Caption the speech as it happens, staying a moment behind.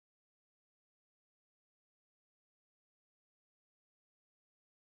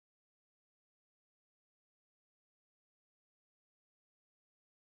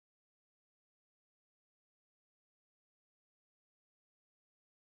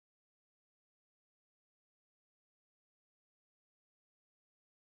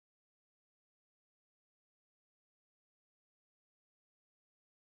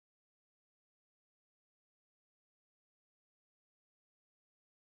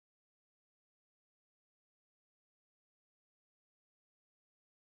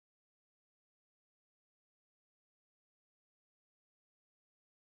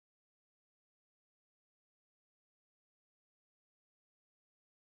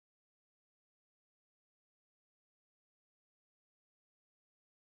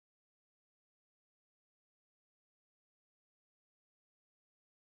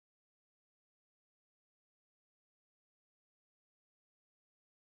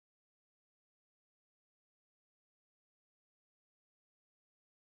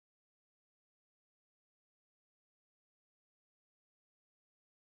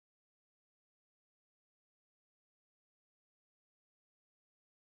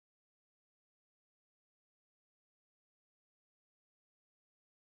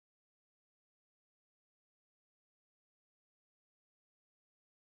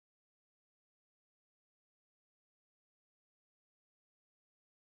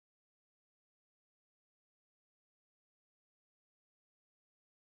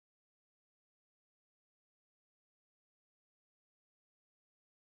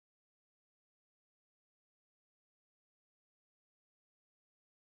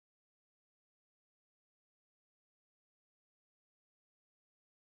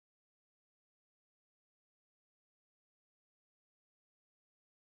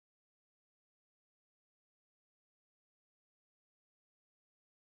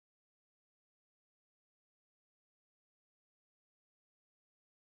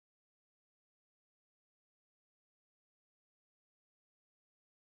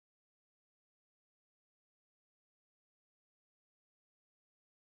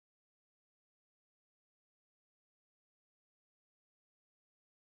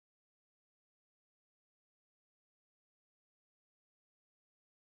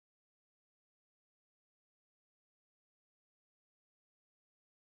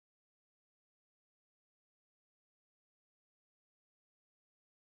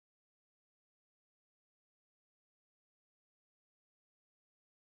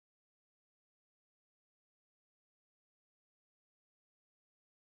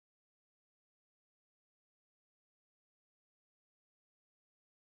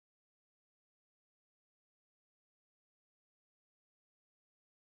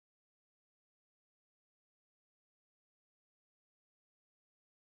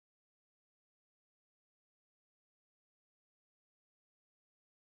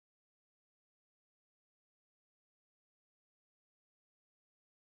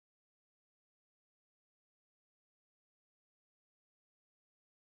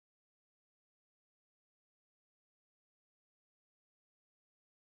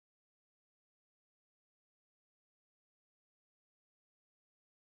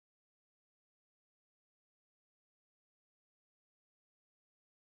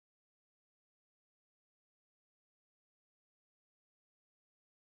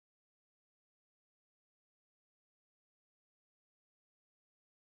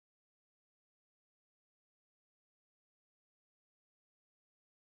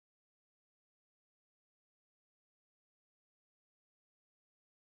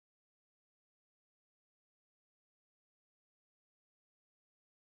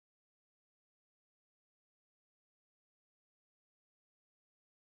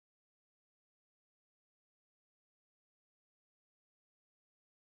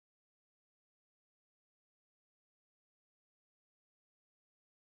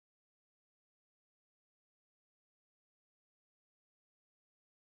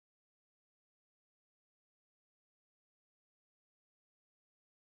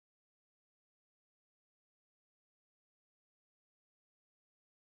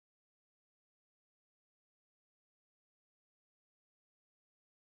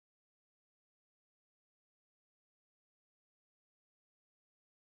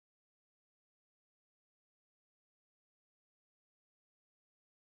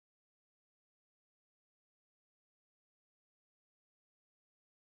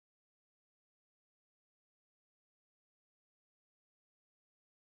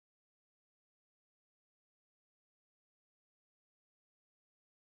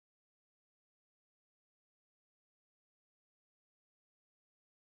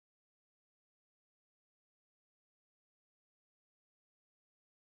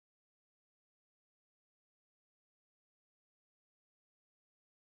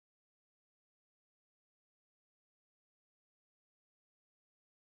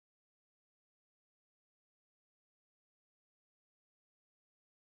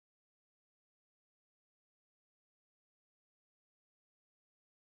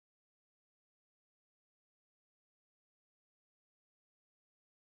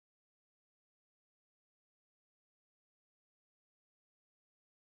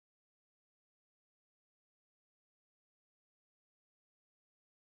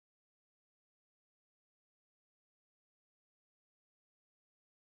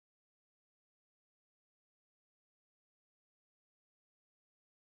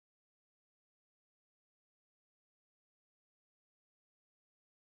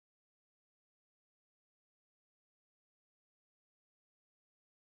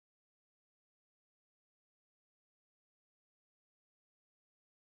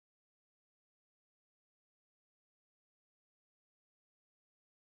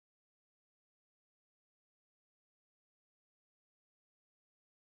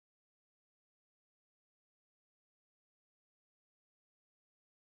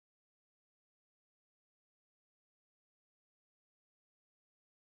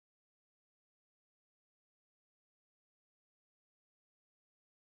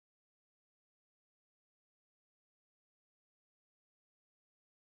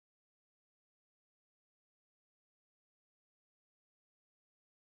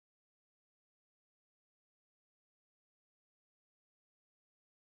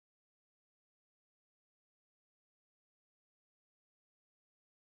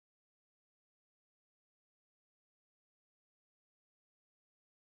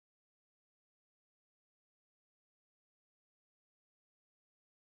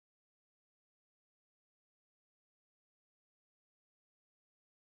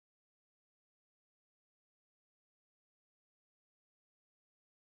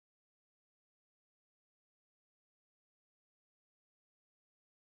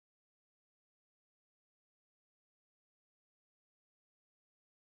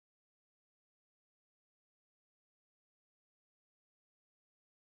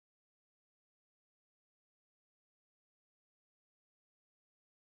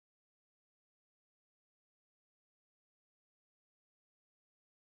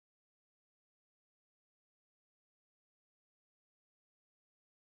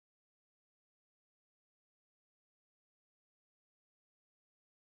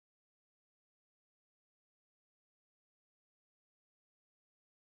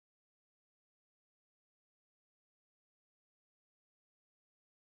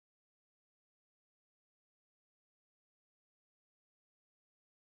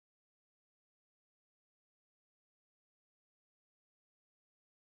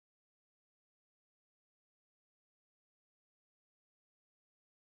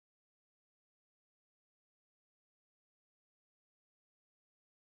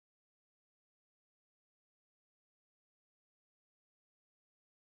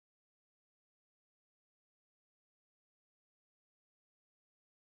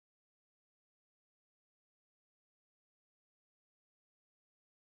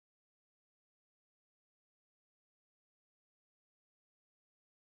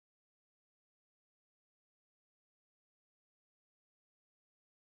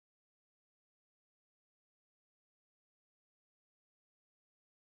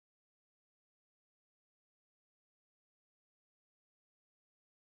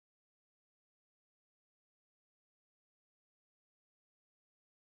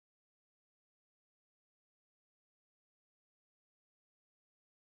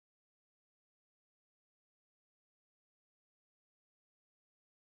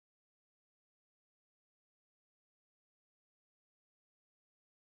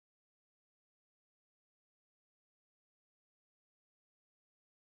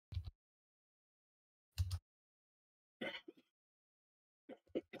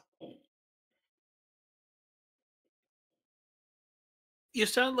You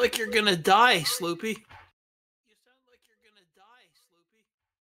sound like you're gonna die, Sloopy.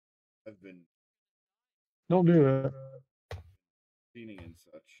 I've been Don't do that. cleaning and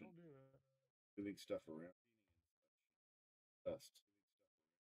such and moving stuff around. Dust.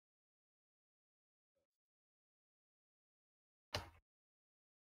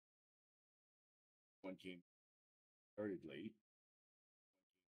 One came started late.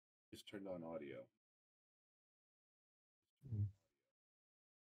 Just turned on audio.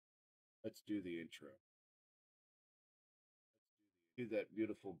 Let's do the intro. Do that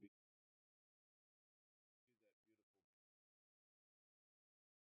beautiful beat.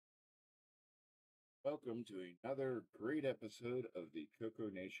 Welcome to another great episode of the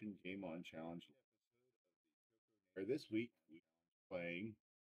CoCo Nation Game On Challenge. Where this week we're playing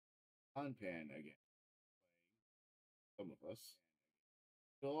DonPan again. Some of us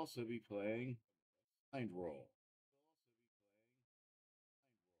will also be playing Mindroll.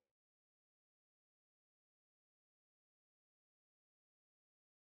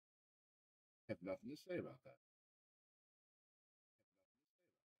 I have nothing to say about that.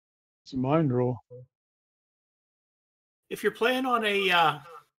 It's a Mindroll. If you're playing on a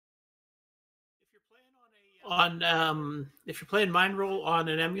if you're playing Mindroll on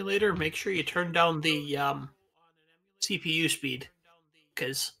an emulator, make sure you turn down the CPU speed,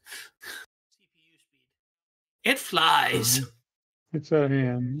 because it flies. It's a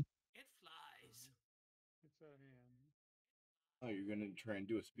hand. Oh, you're gonna try and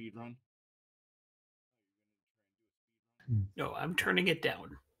do a speed run? No, I'm turning it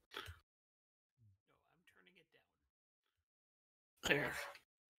down. There.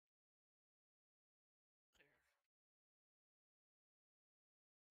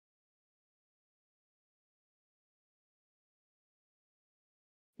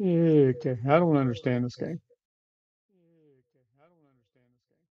 Okay, I don't understand this game.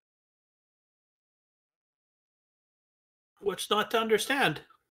 What's not to understand?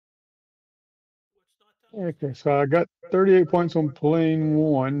 Okay, so I got 38 points on plane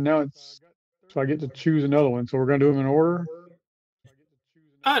one. Now so I get to choose another one. So we're gonna do them in order.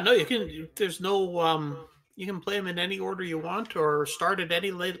 No, you can. There's no you can play them in any order you want, or start at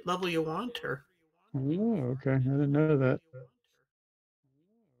any level you want, or. Oh, okay, I didn't know that.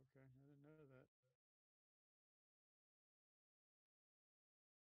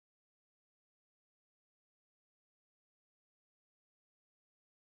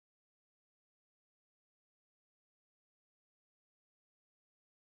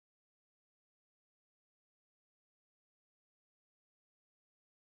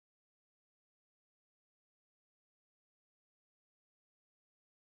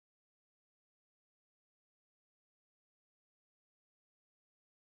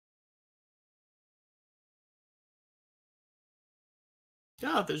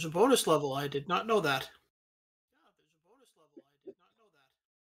 Yeah, there's a bonus level. I did not know that.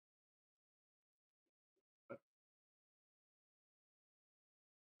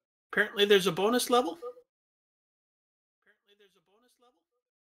 Apparently, there's a bonus level.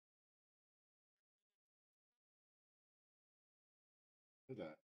 Do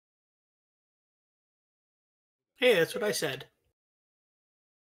that. Hey, that's what I said.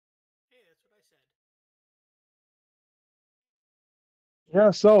 Yeah,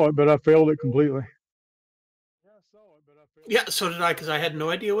 I saw it, but I failed it completely. Yeah, so did I, because I had no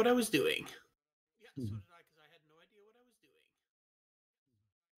idea what I was doing.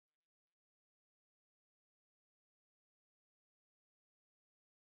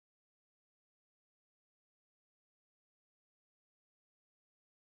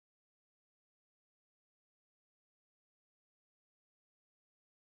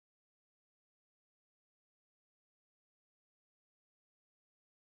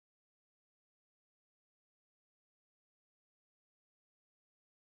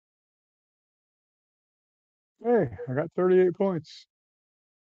 Hey, I got 38 points.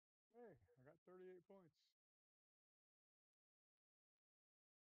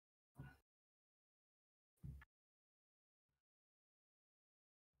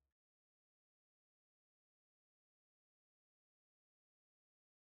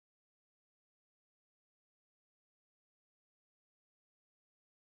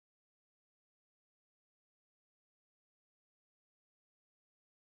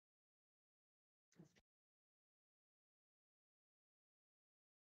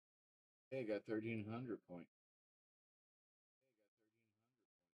 Hey, I got 1,300 points.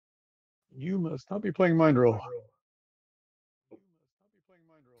 You must not be playing Mindroll.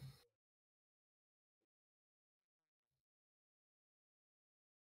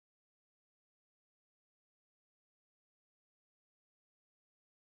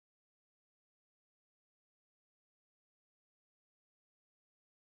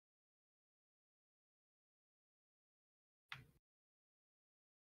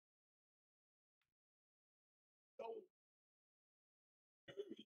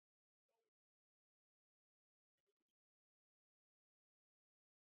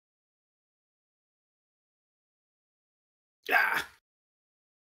 Ah.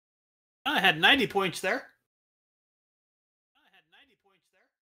 I had 90 points there.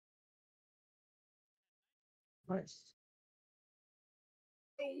 Nice.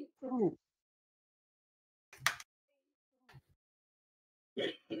 Oh.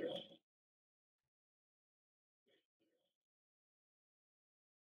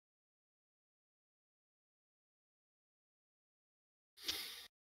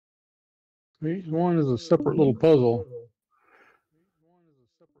 Each one is a separate little puzzle.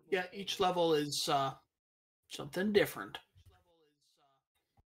 Yeah, each level is something different.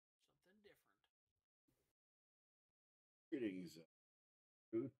 Greetings,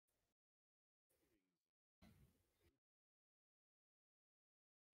 food.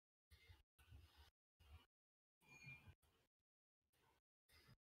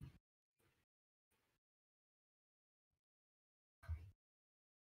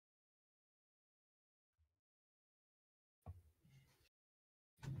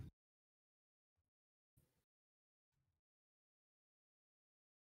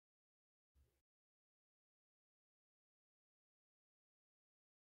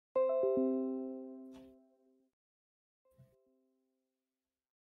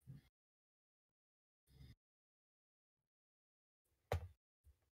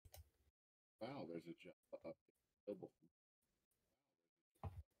 Wow, there's a job up available.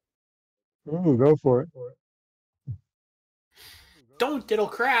 Ooh, go for it. Don't, it'll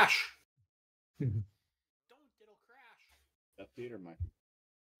crash. Update or my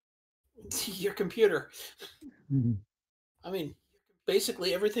Your computer. Mhm. I mean,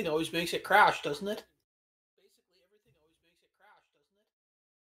 basically everything always makes it crash, doesn't it?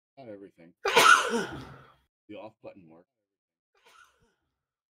 not everything. The off button works.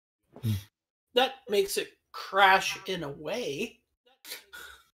 That makes it crash in a way.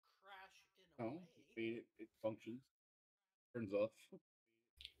 No, I mean it functions. Turns off.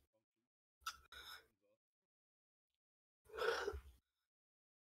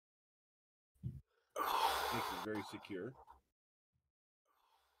 Makes it very secure.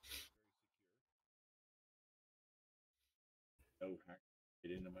 No hack.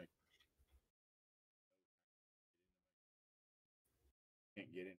 Get into my.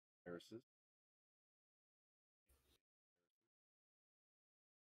 Can't get in viruses.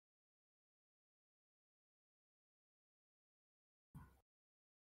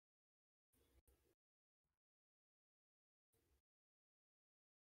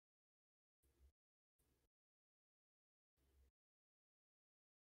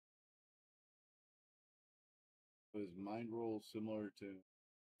 Was Mindroll similar to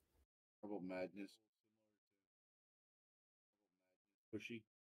Marble Madness? Pushy?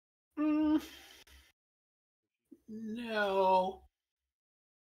 No.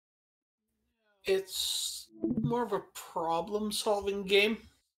 It's more of a problem-solving game.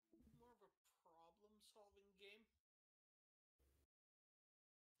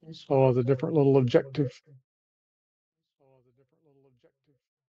 So the different little objective.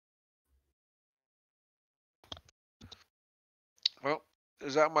 Well,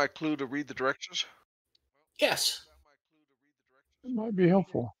 is that my clue to read the directions? Yes. It might be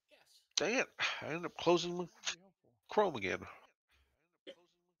helpful. Dang it. I ended up closing Chrome again.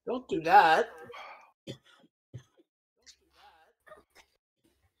 Don't do that.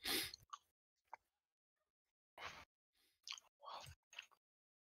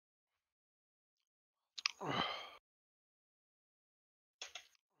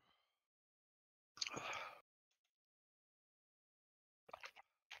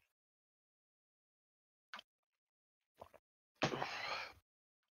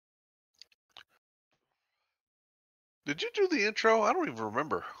 Did you do the intro? I don't even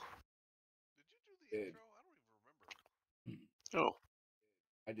remember. Did. Oh.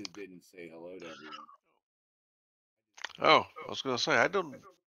 I just didn't say hello to everyone. Oh, I was going to say, I don't.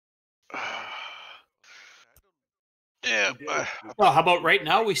 Yeah. Well, how about right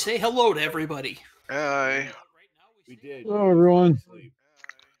now we say hello to everybody? We did. Hello, everyone. Sleep.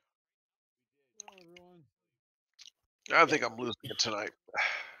 I think I'm losing it tonight.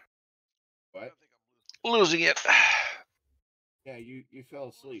 What? Losing it. Yeah, you fell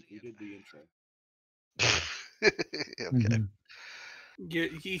asleep. We did the intro. Okay. Mhm.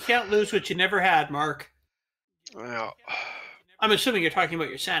 You can't lose what you never had, Mark. Well, I'm assuming you're talking about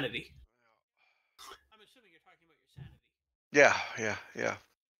your sanity. yeah.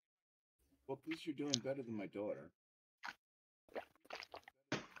 Well, at least you're doing better than my daughter.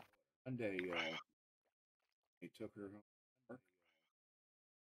 One day, they took her home.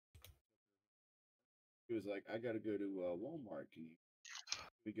 She was like, "I got to go to Walmart. Can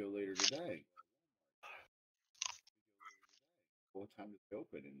we go later today?" what time do they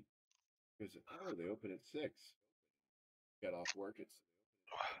open? And he goes, oh, they open at 6. Got off work at 6.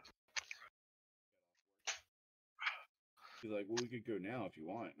 He's like, well, we could go now if you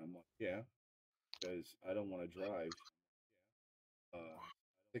want. And I'm like, yeah, because I don't want to drive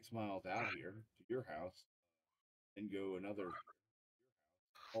 6 miles out here to your house and go another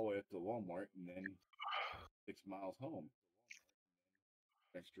all the way up to Walmart and then 6 miles home.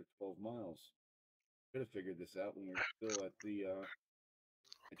 Extra 12 miles. Could have figured this out when we were still at the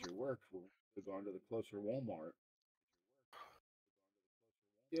at your work. We'll have gone to the closer Walmart.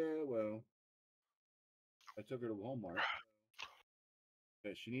 Yeah, well, I took her to Walmart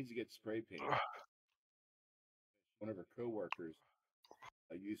because she needs to get spray paint. One of her coworkers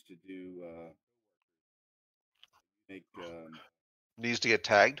used to do make Needs to get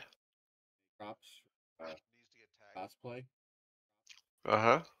tagged. props cosplay.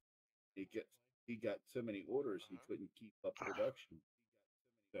 Uh-huh. He got so many orders he couldn't keep up production.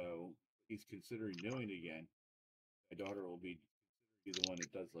 So he's considering doing it again. My daughter will be the one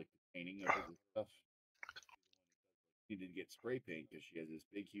that does like the painting of his stuff. Needed to get spray paint because she has this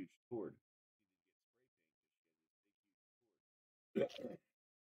big, huge sword.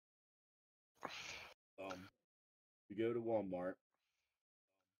 We go to Walmart,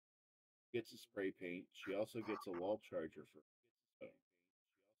 gets a spray paint. She also gets a wall charger for her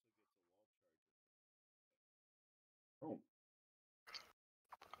phone.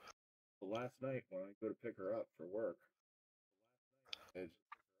 Well, last night when I go to pick her up for work, I said,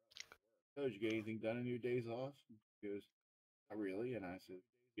 "Oh, did you get anything done in your days off?" She goes, "Not really." And I said,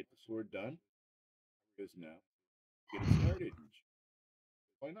 "Get the sword done?" She goes, "No." Get it started. And she,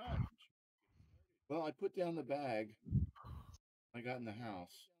 why not? Well, I put down the bag. I got in the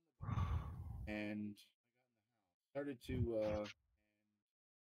house and started to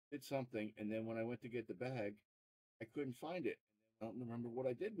did something, and then when I went to get the bag, I couldn't find it. I don't remember what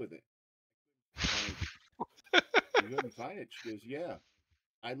I did with it. You couldn't find it? She goes, yeah.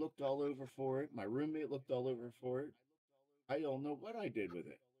 I looked all over for it. My roommate looked all over for it. I don't know what I did with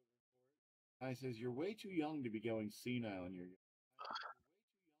it. I says, you're way too young to be going senile in your.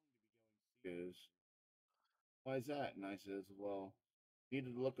 She goes, why is that? And I says, well,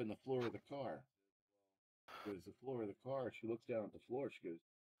 needed to look on the floor of the car. She goes, the floor of the car. She looks down at the floor. She goes,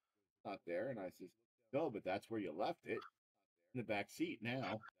 not there. And I says, no, but that's where you left it. In the back seat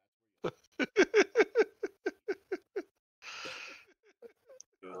now. She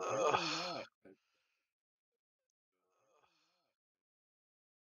goes, apparently not.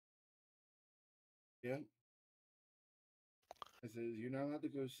 Yeah. I says, you're not allowed to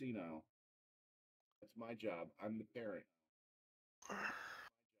go senile. That's my job. I'm the parent.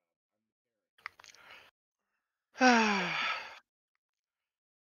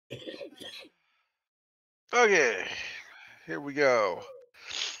 Okay, here we go.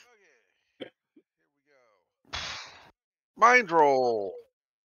 Mindroll,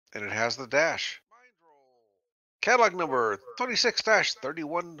 and it has the dash. Catalog number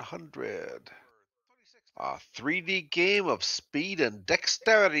 26-3100. A 3D game of speed and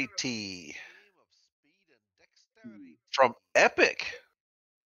dexterity. From Epic.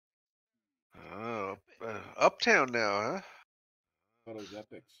 Oh, Uptown now, huh? All those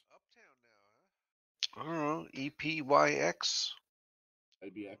epics. I don't know. EPYX.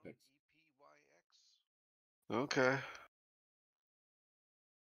 I'd be epics. Okay.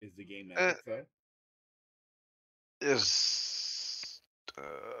 Is the game epic though? Is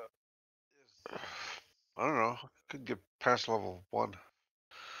I don't know. Could get past level 1.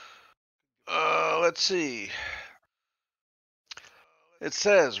 Let's see. It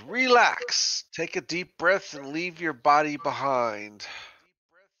says, relax. Take a deep breath and leave your body behind.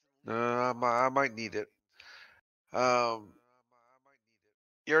 I might need it.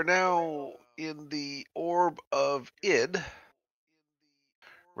 You're now in the orb of id,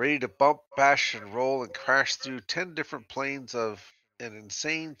 ready to bump, bash, and roll and crash through 10 different planes of an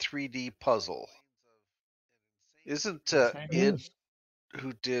insane 3D puzzle. Isn't id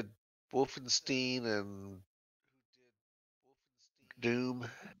who did Wolfenstein and Doom?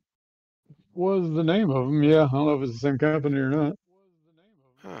 Was the name of them? Yeah, I don't know if it's the same company or not.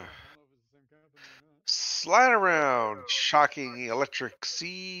 Huh. Slide around, shocking electric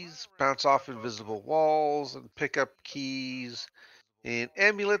seas, bounce off invisible walls, and pick up keys and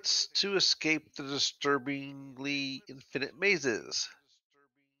amulets to escape the disturbingly infinite mazes.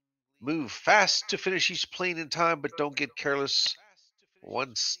 Move fast to finish each plane in time, but don't get careless.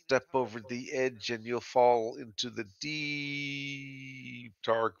 One step over the edge and you'll fall into the deep,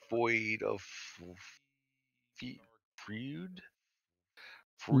 dark void of Freud?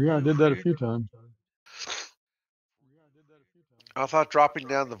 Yeah, I did that a few times. I thought dropping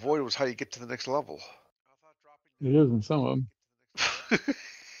down the void was how you get to the next level. It is in some of them.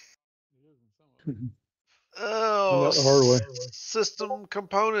 Oh, Out the hard way. system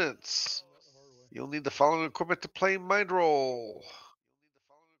components. You'll need the following equipment to play Mindroll.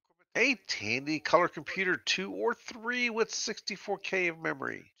 A Tandy color computer 2 or 3 with 64K of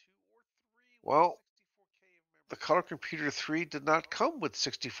memory. Well, the color computer 3 did not come with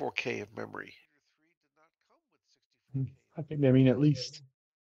 64K of memory. I think they mean at least.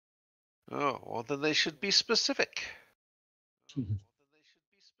 Oh, well, then they should be specific.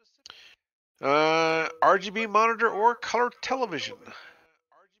 RGB monitor or color television.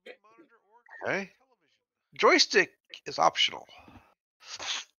 Okay. Joystick is optional.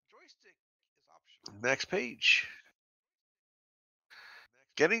 Next page.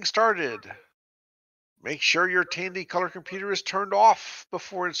 Getting started. Make sure your Tandy color computer is turned off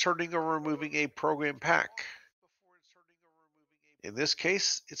before inserting or removing a program pack. In this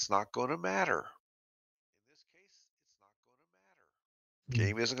case, it's not going to matter.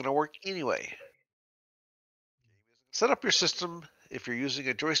 Game isn't going to work anyway. Set up your system if you're using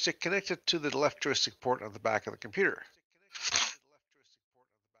a joystick connected to the left joystick port on the back of the computer.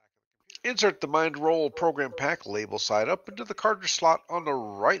 Insert the Mindroll program pack label side up into the cartridge slot on the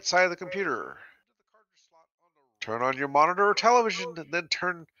right side of the computer. Turn on your monitor or television, and then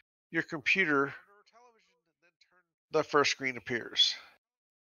turn your computer. The first screen appears.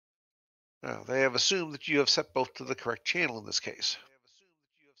 Now, they have assumed that you have set both to the correct channel in this case.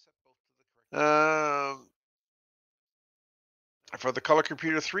 For the Color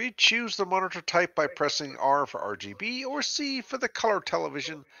Computer 3, choose the monitor type by pressing R for RGB or C for the color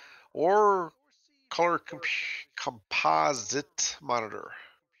television or color composite monitor.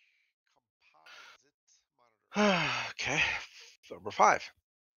 Okay, number 5.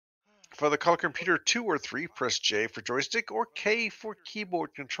 For the Color Computer 2 or 3, press J for joystick or K for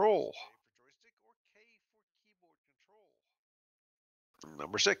keyboard control.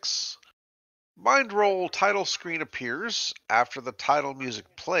 Number 6. Mindroll title screen appears. After the title music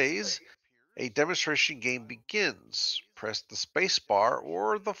plays, a demonstration game begins. Press the space bar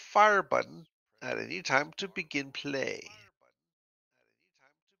or the fire button at any time to begin play.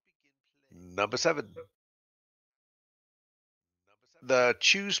 Number 7. The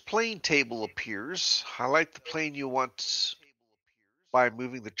choose plane table appears. Highlight the plane you want by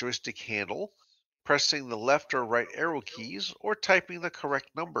moving the joystick handle, pressing the left or right arrow keys, or typing the correct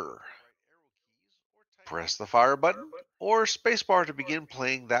number. Press the fire button or spacebar to begin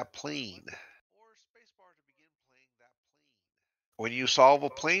playing that plane. When you solve a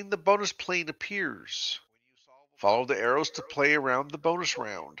plane, the bonus plane appears. Follow the arrows to play around the bonus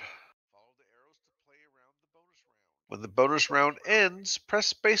round. When the bonus round ends,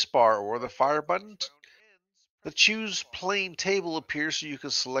 press spacebar or the fire button. The choose plane table appears so you can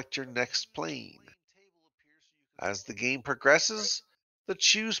select your next plane. As the game progresses, the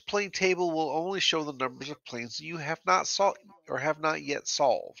choose plane table will only show the numbers of planes you have not solved or have not yet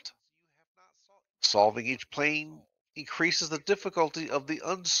solved. Solving each plane increases the difficulty of the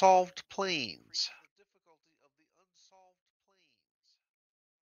unsolved planes.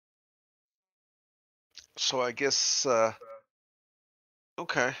 So I guess,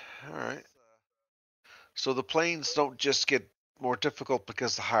 okay, all right. So the planes don't just get more difficult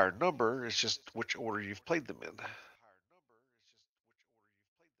because the higher number, it's just which order you've played them in.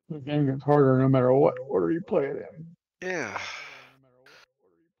 The game gets harder no matter what order you play it in. Yeah.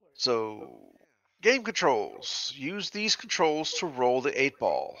 So, game controls. Use these controls to roll the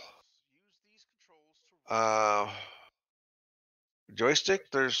 8-ball. Joystick,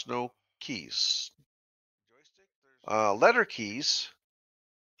 there's no keys. Letter keys.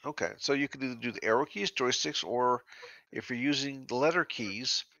 Okay, so you can either do the arrow keys, joysticks, or if you're using the letter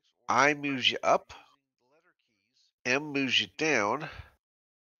keys, I moves you up, M moves you down,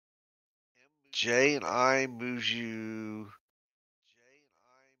 J and I moves you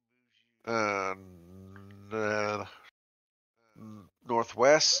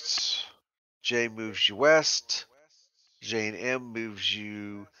northwest, J moves you west, J and M moves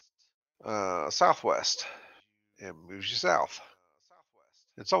you southwest, M moves you south,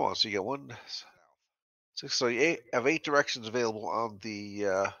 and so on. So you get 1, 6. So you have 8 directions available on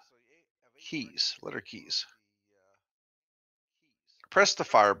the keys, letter keys. Press the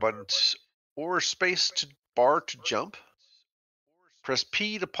fire button or space to bar to jump. Press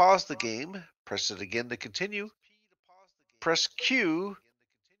P to pause the game. Press it again to continue. Press Q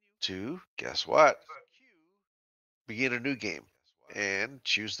to, guess what? Begin a new game and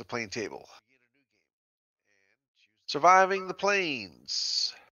choose the plane table. Surviving the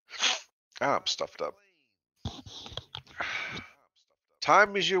planes. I'm stuffed up.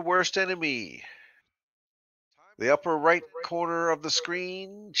 Time is your worst enemy. The upper right corner of the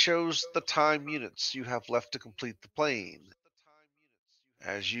screen shows the time units you have left to complete the plane.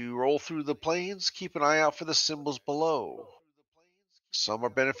 As you roll through the planes, keep an eye out for the symbols below. Some are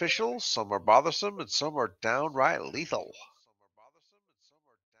beneficial, some are bothersome, and some are downright lethal.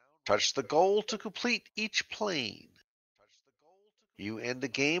 Touch the goal to complete each plane. You end the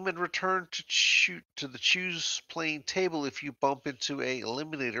game and return to the choose plane table if you bump into a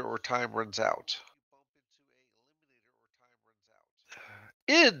eliminator or time runs out.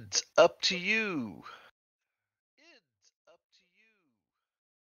 It's up to you.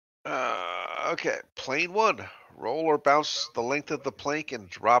 Okay, plane 1. Roll or bounce the length of the plank and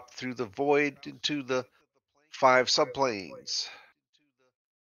drop through the void into the 5 subplanes.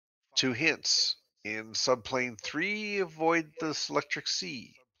 2 hints. In subplane 3, avoid this electric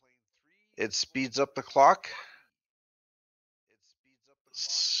sea. It speeds up the clock.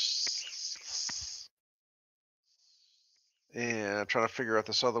 And I'm trying to figure out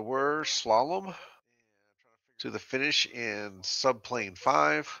this other word. Slalom. To the finish in subplane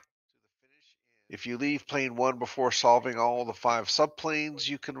 5. If you leave plane 1 before solving all the 5 subplanes,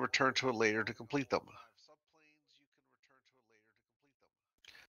 you can return to it later to complete them.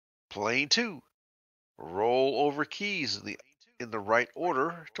 Plane 2. Roll over keys in the right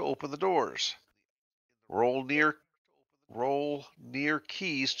order to open the doors. Roll near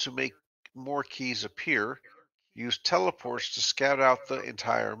keys to make more keys appear. Use teleports to scout out the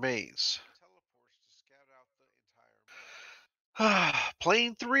entire maze.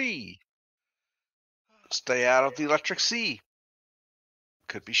 Plane 3. Stay out of the electric sea.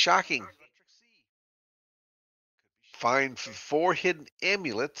 Could be shocking. Find 4 hidden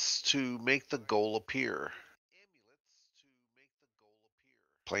amulets to make the goal appear.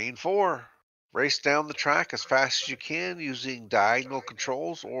 Plane 4. Race down the track as fast as you can using diagonal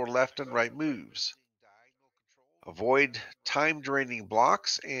controls or left and right moves. Avoid time-draining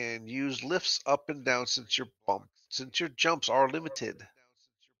blocks and use lifts up and down since your jumps are limited.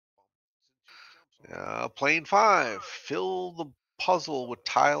 Plane 5. Fill the puzzle with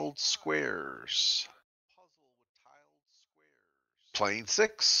tiled squares. Plane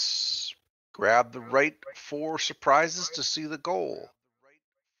 6. Grab the right 4 surprises to see the goal.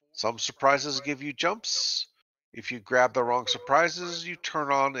 Some surprises give you jumps. If you grab the wrong surprises, you turn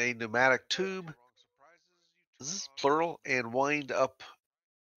on a pneumatic tube, this is plural, and wind up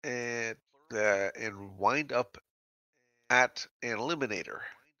at an eliminator.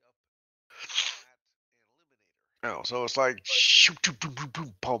 Oh, so it's like shoot, boom, boom,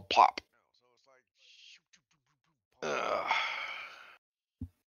 boom, boom, pop.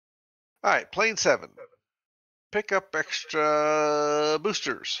 All right, plane 7. Pick up extra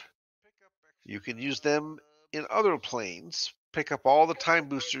boosters. You can use them in other planes. Pick up all the time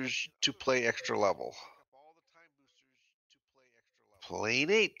boosters to play extra level. Plane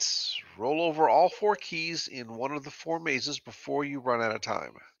 8. Roll over all 4 keys in one of the 4 mazes before you run out of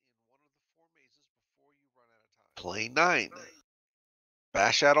time. Plane 9.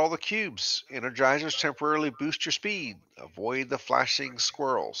 Bash out all the cubes. Energizers temporarily boost your speed. Avoid the flashing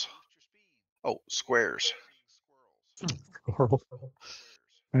squirrels. Oh, squares. Squirrel.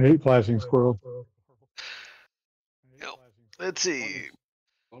 I hate flashing squirrel. Yep. Let's see. As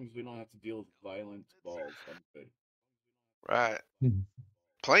long as we don't have to deal with violent balls, I'm good. Right. Mhm.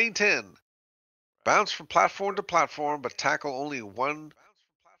 Plane 10. Bounce from platform to platform, but tackle only one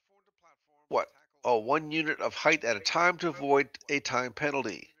unit of height at a time to avoid a time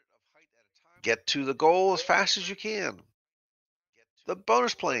penalty. Get to the goal as fast as you can. The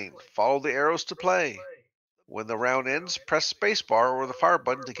bonus plane. Follow the arrows to play. When the round ends, press spacebar or the fire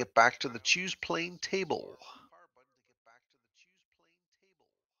button to get back to the choose plane table.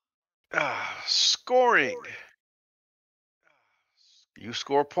 Scoring. You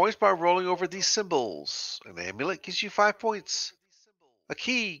score points by rolling over these symbols. An amulet gives you 5 points. A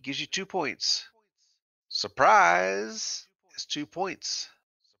key gives you 2 points. Surprise is 2 points.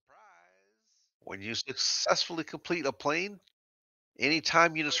 When you successfully complete a plane, any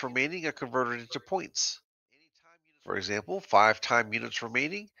time units remaining are converted into points. For example, 5 time units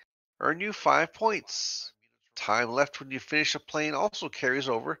remaining earn you 5 points. Time left when you finish a plane also carries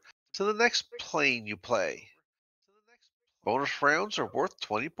over to the next plane you play. Bonus rounds are worth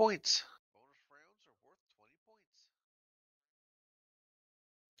 20 points.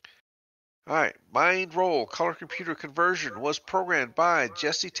 Alright, Mindroll color computer conversion was programmed by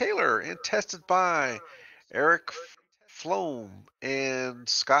Jessie Taylor and tested by Eric Flom and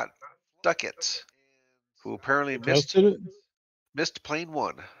Scott Duckett, who apparently Tested it. missed plane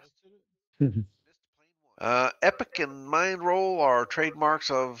 1. Epic and Mindroll are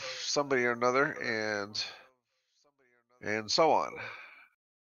trademarks of somebody or another, and so on.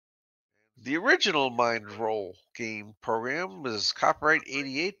 The original Mindroll game program was copyright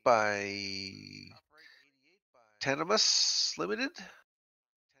 88 by Tenemus Limited.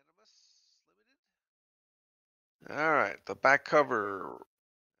 All right, the back cover.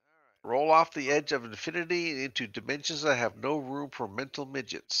 Roll off the edge of infinity into dimensions that have no room for mental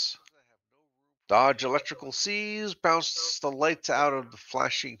midgets. Dodge electrical seas, bounce the lights out of the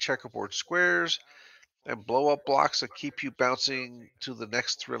flashing checkerboard squares, and blow up blocks that keep you bouncing to the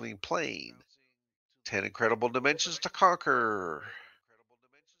next thrilling plane. 10 incredible dimensions to conquer.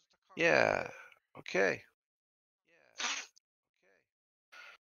 Yeah, okay.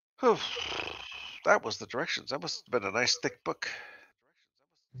 That was the directions. That must have been a nice thick book.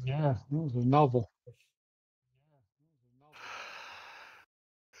 Yeah, that was a novel.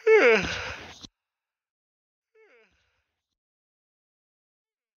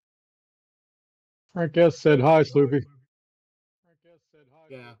 Frank S. said hi, Sloopy.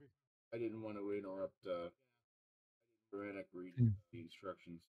 Yeah, I didn't want to interrupt Veronica reading the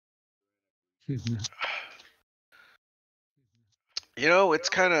instructions. You know, it's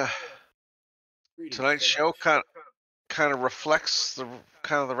kind of tonight's show kind of reflects the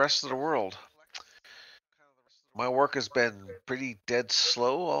rest of the world. My work has been pretty dead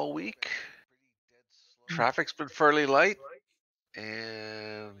slow all week. Traffic's been fairly light,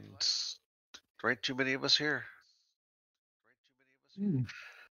 and there ain't too many of us here.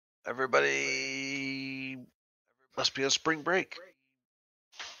 Everybody must be on spring break.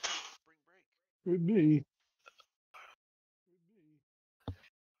 Could be.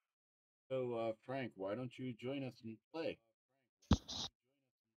 So, Frank, why don't you join us and play?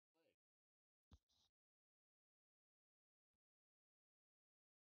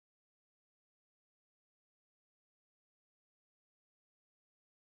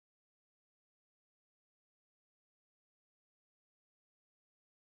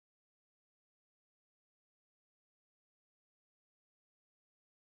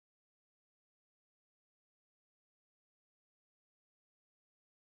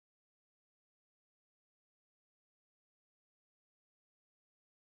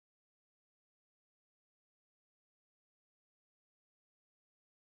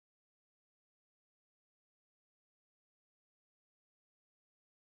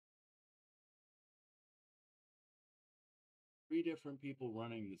 Three different people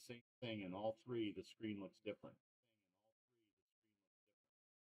running the same thing, and all three, the screen looks different.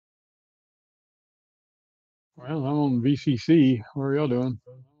 Well, I'm on VCC. What are y'all doing?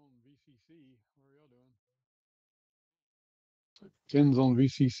 Ken's on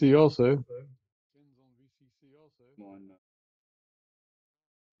VCC also. On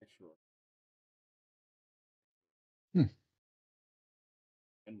extra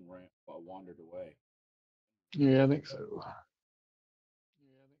and wandered away. Yeah, I think so.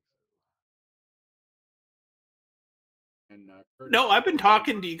 And No, I've been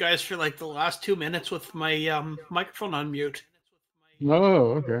talking to you guys for like the last 2 minutes with my microphone on mute.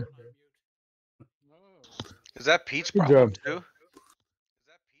 Oh, okay. Is that Pete's Good problem job.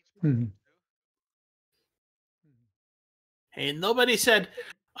 too? Hey, nobody said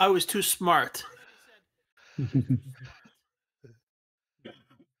I was too smart.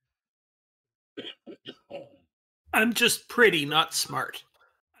 I'm just pretty, not smart.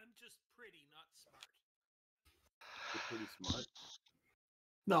 You're pretty smart.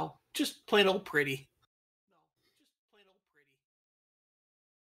 No, just plain old pretty.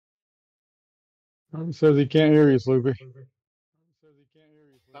 Says he can't hear you, Sloopy.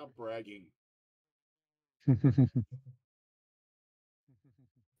 Stop bragging.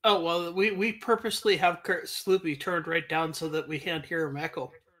 Oh, well, we purposely have Sloopy turned right down so that we can't hear him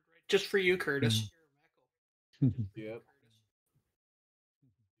echo. Just for you, Curtis. Yep.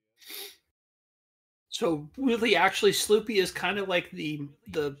 So really, actually, Sloopy is kind of like the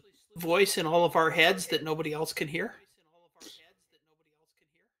voice in all of our heads that nobody else can hear.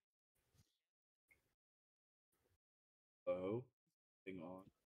 Hello. Thing on.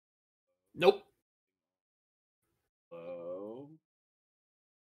 Nope. Hello.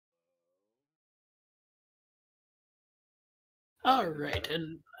 All right,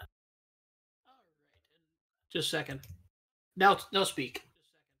 and just a second. Now speak.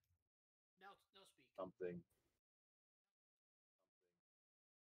 Something.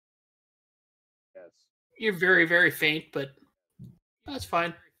 Yes. You're very, very faint, but that's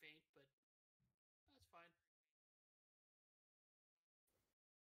fine.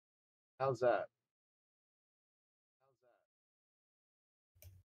 How's that?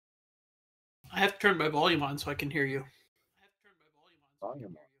 I have to turn my volume on so I can hear you. Volume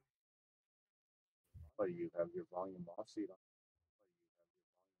on. Oh, you have your volume off, so you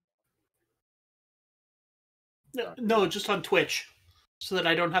don't. No, just on Twitch, so that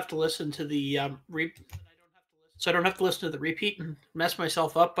I don't have to listen to the so I don't have to listen to the repeat and mess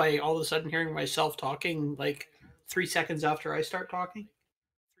myself up by all of a sudden hearing myself talking like 3 seconds after I start talking.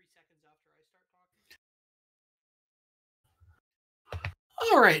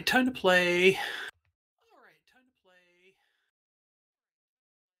 All right, time to play.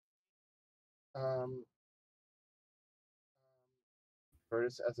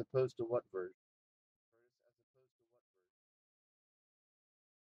 Curtis, as opposed to what version?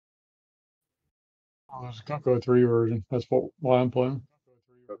 Oh, there's a CoCo 3 version. That's why I'm playing.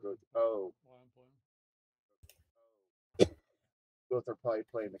 Oh. Both are probably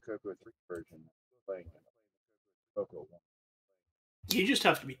playing the CoCo 3 version, playing the CoCo 1. You just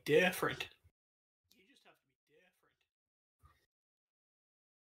have to be different.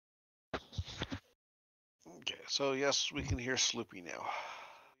 Okay, so yes, we can hear Sloopy now.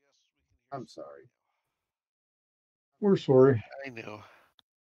 I'm sorry. We're sorry. I know.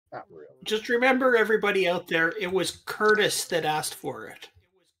 Not really. Just remember, everybody out there, it was Curtis that asked for it.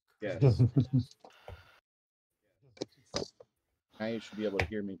 Yes. Now you should be able to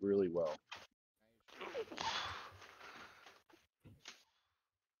hear me really well.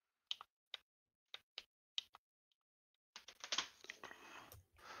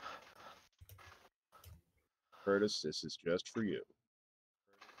 Curtis, this is just for you.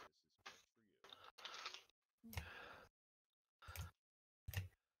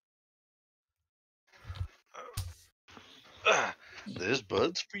 This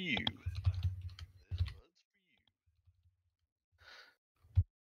bud's for you.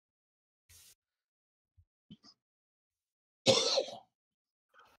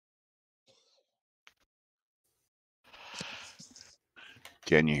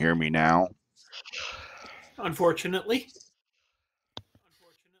 Can you hear me now? Unfortunately.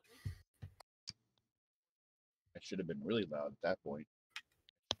 I should have been really loud at that point.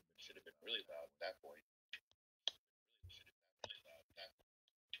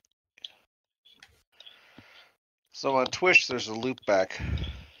 So on Twitch, there's a loop back.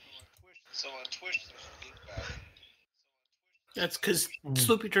 That's because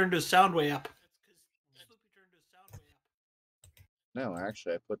Sloopy turned his sound way up. No,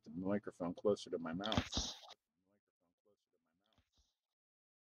 actually, I put the microphone closer to my mouth.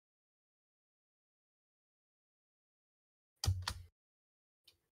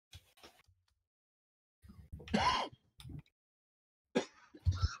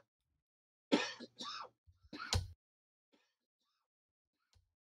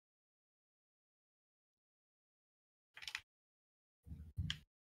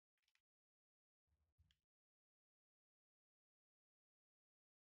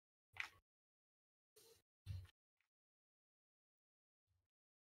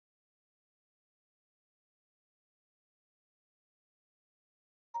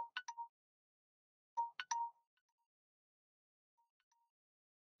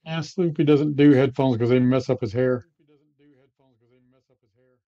 Yeah, Sloopy doesn't do headphones because they mess up his hair.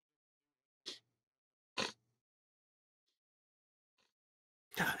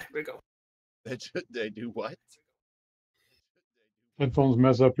 Ah, there we go. They do what? Headphones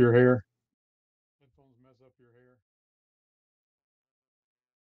mess up your hair.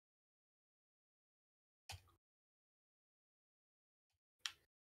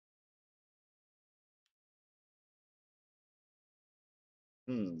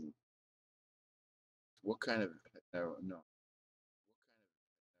 What kind of no?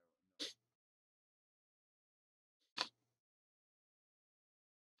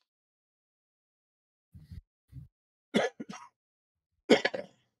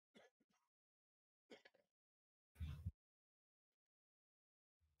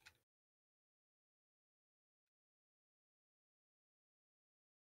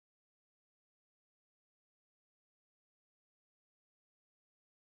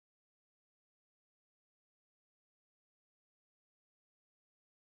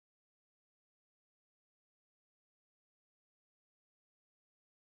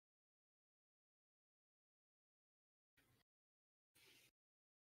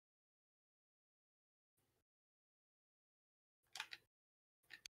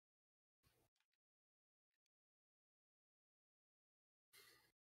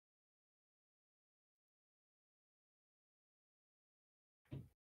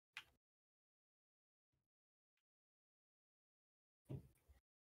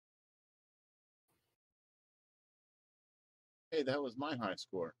 Hey, that was my high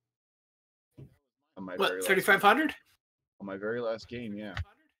score. On my What, very last 3,500? on my very last game, yeah.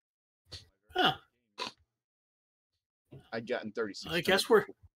 Huh. I'd gotten 36. I guess we're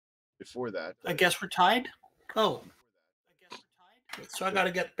before that. I guess we're tied. Oh. So I got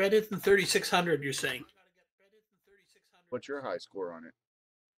to get better than 3,600, you're saying. What's your high score on it?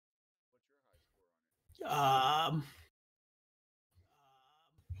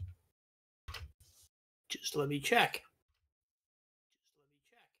 Just let me check.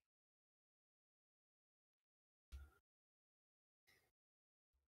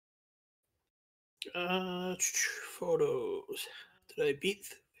 Photos. Did I beat?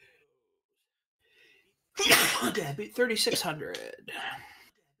 Did I beat 3,600?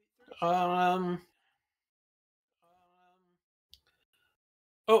 Oh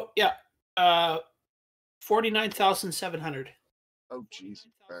yeah. 49,700. Oh, jeez,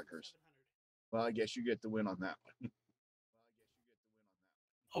 crackers. Well, I guess you get the win on that one.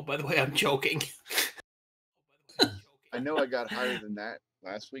 Oh, by the way, I'm joking. I know I got higher than that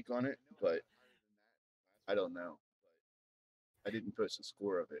last week on it, but I don't know. I didn't post a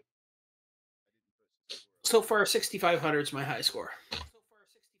score of it. So far, 6,500 is my high score.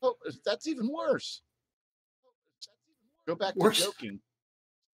 Oh, that's even worse. Go back Worse? to joking.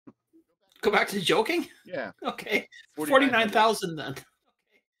 Go back to joking? Yeah. Okay. 49,000 then.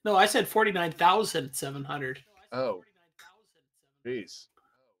 No, I said 49,700. Oh. Jeez.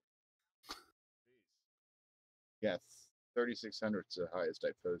 Yeah, 3,600 is the highest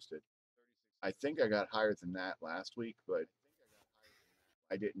I posted. I think I got higher than that last week, but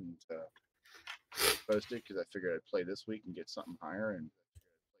I didn't post it because I figured I'd play this week and get something higher, and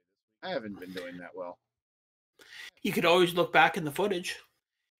I haven't been doing that well. You could always look back in the footage.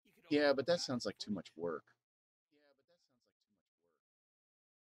 Yeah, but that sounds like too much work.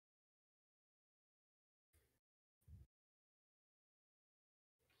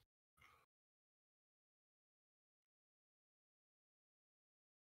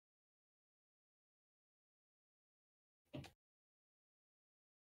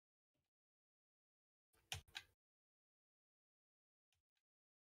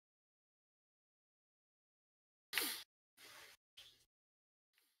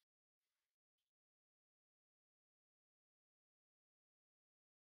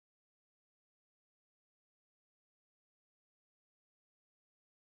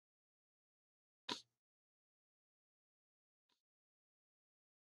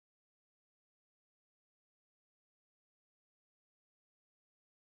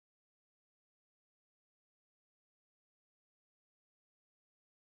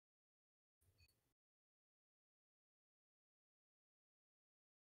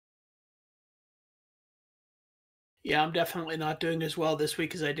 Yeah, I'm definitely not doing as well this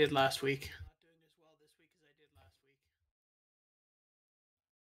week as I did last week.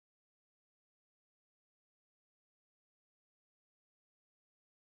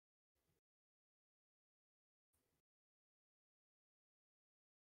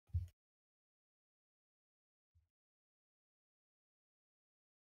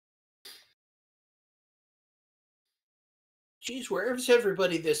 Geez, where's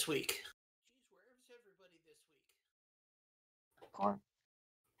everybody this week?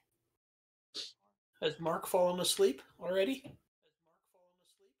 Has Mark fallen asleep already?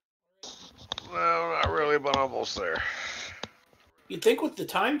 Well, not really, but almost there. You'd think with the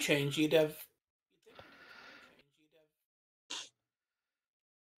time change, you'd have.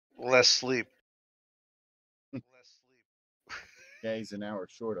 Less sleep. Yeah, he's an hour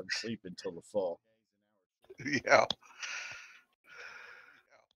short on sleep until the fall. Yeah.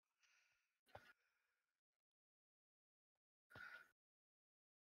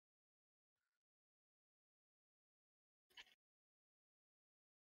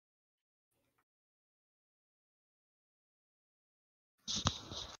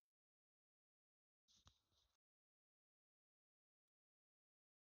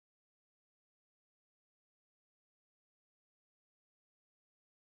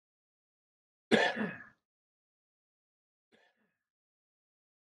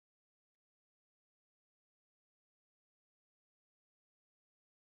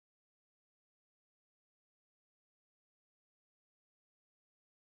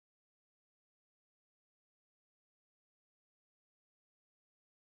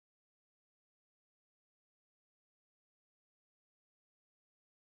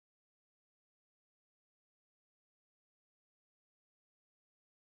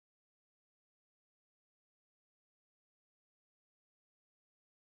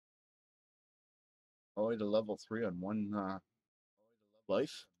 All the way to level 3 on one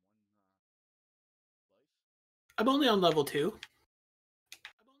life. I'm only on level 2.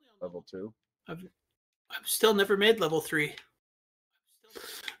 Level 2. I've still never made level 3.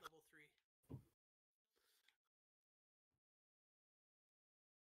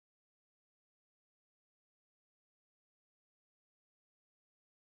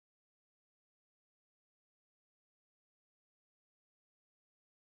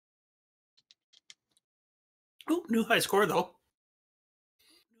 Oh, new high score though.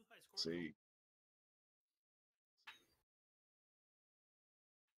 Let's see.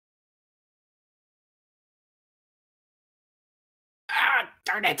 Ah,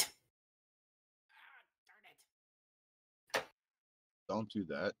 darn it. Don't do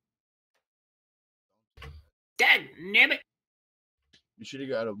that. Dang, damn it. You should have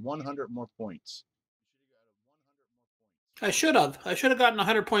got 100 more points. I should have. I should have gotten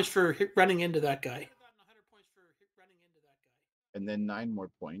 100 points for running into that guy. And then 9 more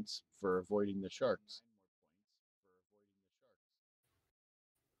points for avoiding the sharks.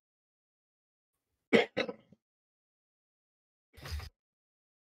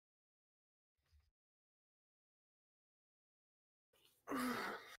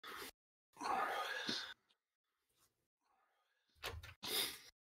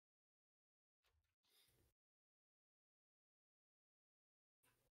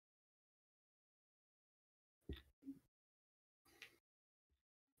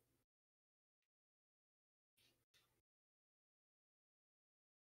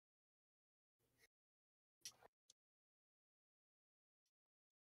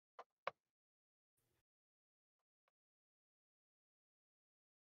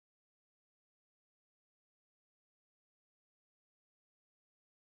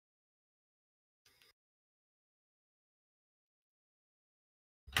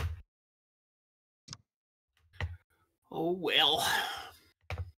 Oh, well.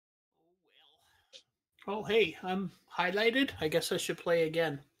 Oh, hey, I'm highlighted. I guess I should play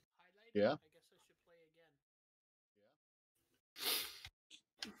again. Yeah.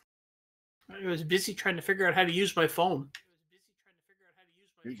 I was busy trying to figure out how to use my phone.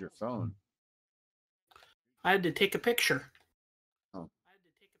 Use your phone. I had to take a picture. Oh.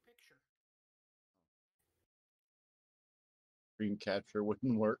 Screen capture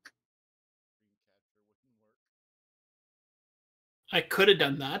wouldn't work. I could have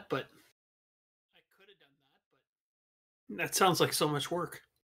done that, but that sounds like so much work.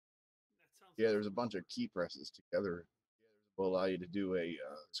 Yeah, there's a bunch of key presses together will allow you to do a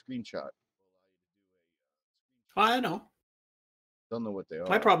screenshot. I know. Don't know what they are.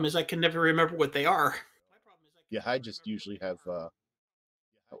 My problem is I can never remember what they are. Yeah, I just usually have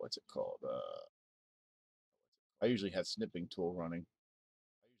what's it called? I usually have snipping tool running.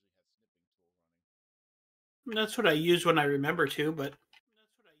 That's what I use when I remember to, but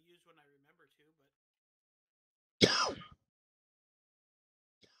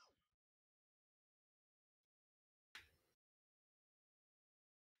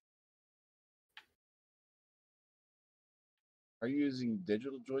Are you using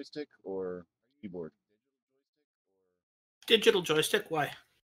digital joystick or keyboard? digital joystick, why?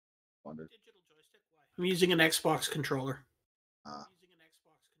 Wondered. I'm using an Xbox controller. Ah.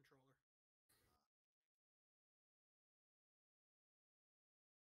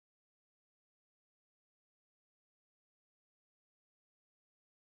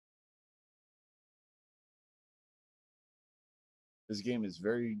 This game is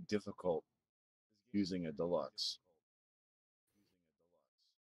very difficult using a deluxe.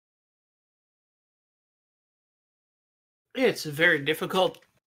 It's very difficult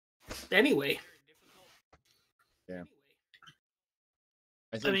anyway. Yeah.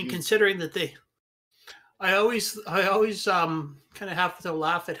 I mean, considering that I always kind of have to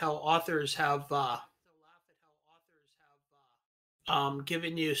laugh at how authors have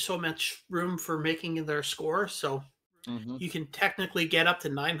given you so much room for making their score. So you can technically get up to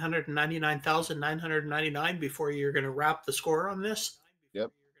 999,999 before you're going to wrap the score on this.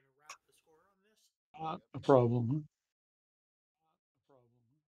 Yep. Not a problem.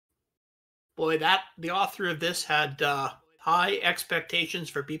 Boy, the author of this had high expectations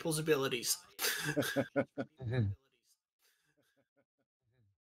for people's abilities.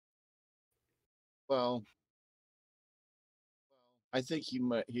 Well, I think he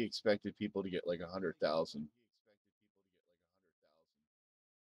expected people to get like 100,000.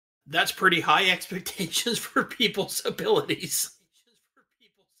 That's pretty high expectations for people's abilities.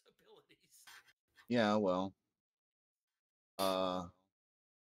 Yeah, well,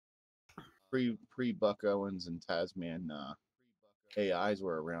 pre Buck Owens and Tasman AIs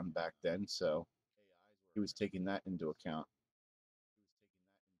were around back then, so he was taking that into account.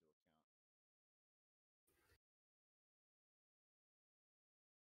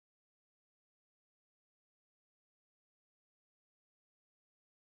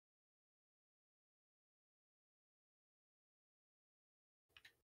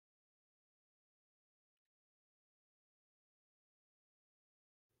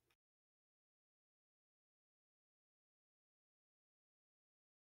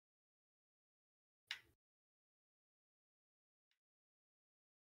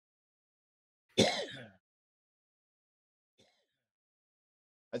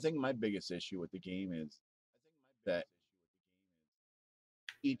 I think my biggest issue with the game is that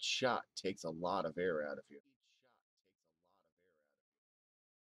each shot takes a lot of air out of you.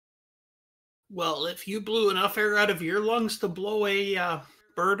 Well, if you blew enough air out of your lungs to blow a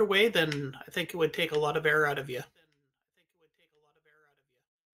bird away, then I think it would take a lot of air out of you.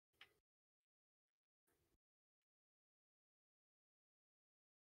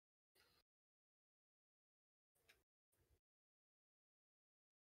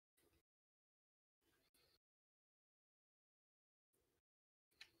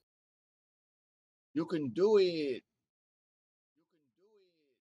 You can do it.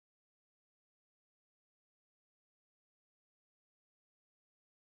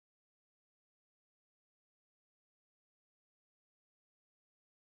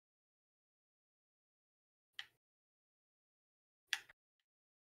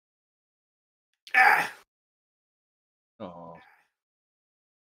 Ah! Oh,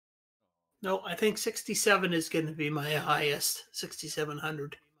 No, I think 67 is going to be my highest.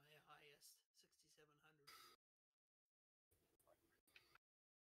 6,700.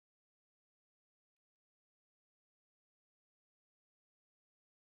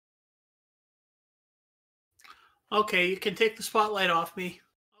 Okay, you can take the spotlight off me.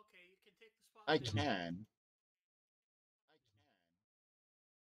 I can.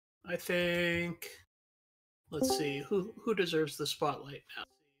 I think. Let's see who deserves the spotlight now.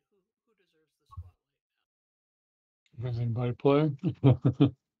 Does anybody play?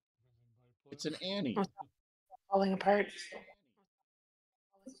 It's an Annie. Falling apart.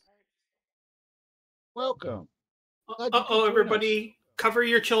 Welcome. Glad you could Uh-oh, join everybody, cover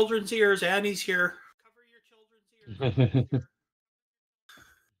your children's ears. Annie's here.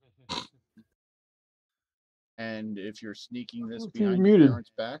 And if you're sneaking this He's behind your muted.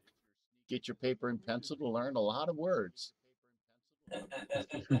 parents' back, get your paper and pencil to learn a lot of words.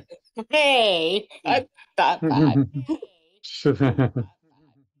 Hey, I thought that.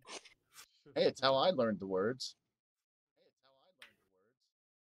 Hey, it's how I learned the words.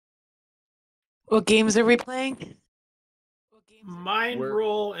 What games are we playing?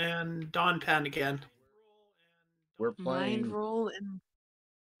 Mindroll and DonPan again. We're playing. Mindroll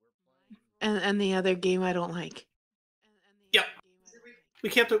and the other game I don't like. Yep. We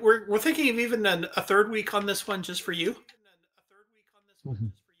kept it. We're thinking of even a third week on this one just for you.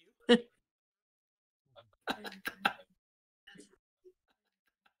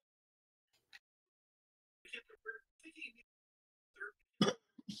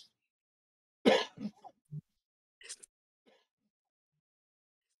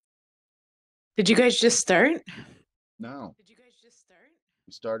 Did you guys just start? No.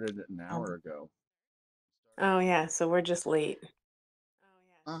 We started an hour ago. Oh yeah, so we're just late.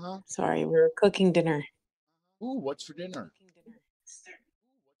 Uh-huh. Sorry, we're cooking dinner. Ooh, what's for dinner?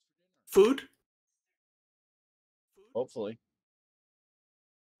 Food? Hopefully.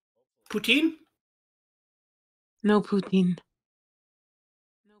 Poutine? No poutine.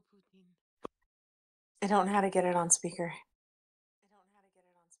 I don't know how to get it on speaker.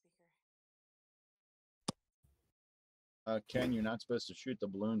 Ken, you're not supposed to shoot the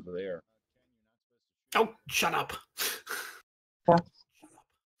balloons with air. Oh, shut up. Yeah.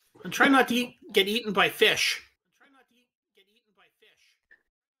 And try not to get eaten by fish.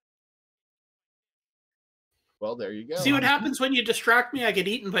 Well, there you go. See what happens when you distract me? I get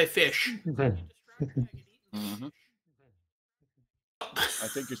eaten by fish. Mm-hmm. I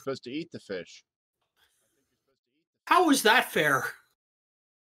think you're supposed to eat the fish. How is that fair?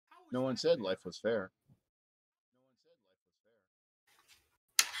 No one said life was fair.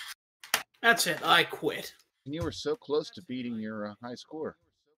 That's it. I quit. And you were so close to beating your high score.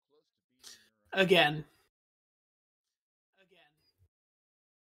 Again.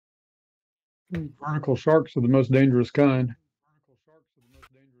 Barnacle sharks are the most dangerous kind.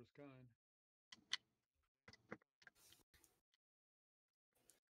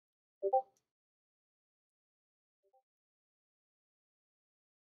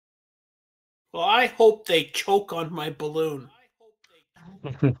 Well, I hope they choke on my balloon.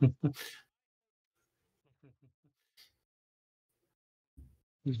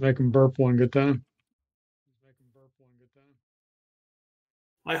 Just make them burp one good time.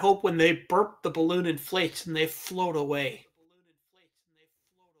 I hope when they burp, the balloon inflates and they float away.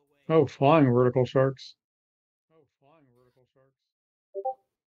 Oh, flying vertical sharks.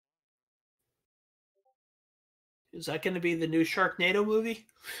 Is that going to be the new Sharknado movie?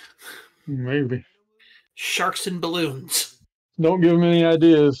 Maybe. Sharks and balloons. Don't give them any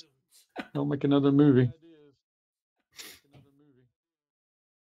ideas. Don't make another movie.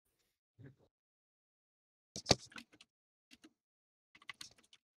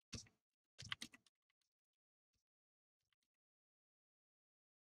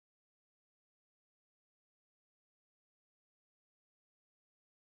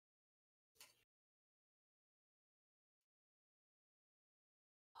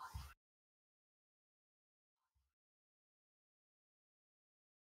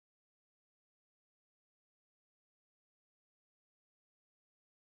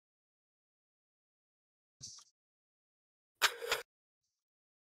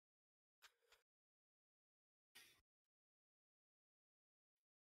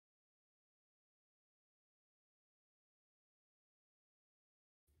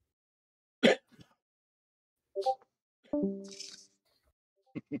 Oh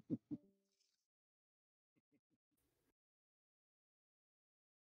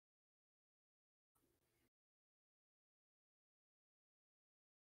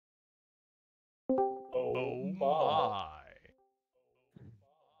my.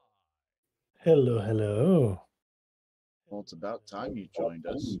 Hello, hello. Well, it's about time you joined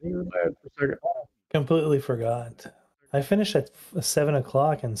us. Completely forgot. I finished at 7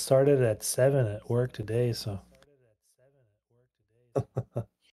 o'clock and started at 7 at work today, so.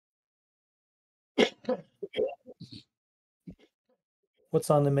 What's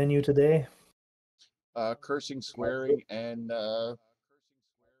on the menu today? Cursing, swearing, and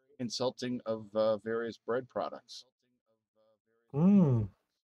insulting of various bread products. Mmm.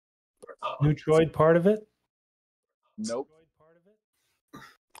 Neutroid part of it? Nope.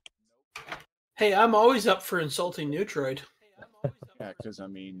 Hey, I'm always up for insulting Neutroid. Yeah, because I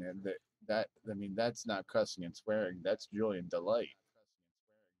mean that's not cussing and swearing. That's joy and delight.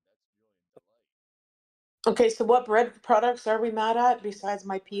 Okay, so what bread products are we mad at besides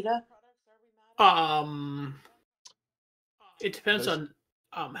my pita? It depends Those-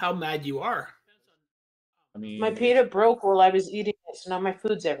 on how mad you are. I mean, My pita broke while I was eating it, so now my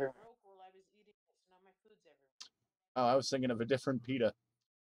food's everywhere. Oh, I was thinking of a different pita.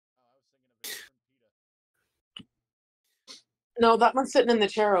 No, that one's sitting in the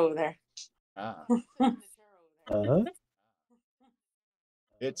chair over there. Ah, Uh-huh.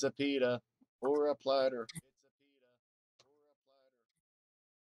 it's a pita or a platter.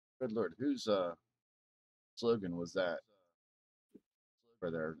 Good Lord, whose slogan was that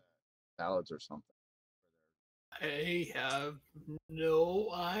for their salads or something? I have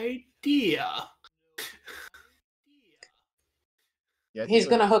no idea. Yeah, I think He's it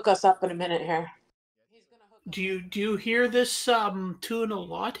was- gonna hook us up in a minute here. Do you hear this tune a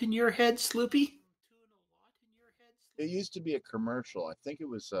lot in your head, Sloopy? It used to be a commercial. I think it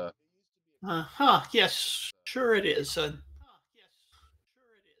was Yes, sure it is. It's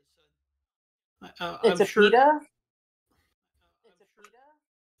I'm a sure. pita?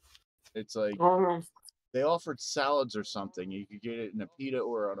 it's like Oh, they offered salads or something. You could get it in a pita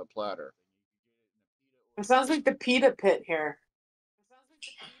or on a platter. it sounds like the pita pit here.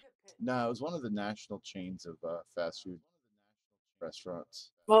 No, it was one of the national chains of fast food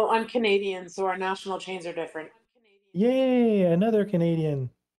restaurants. Well, I'm Canadian, so our national chains are different. Yay, another Canadian.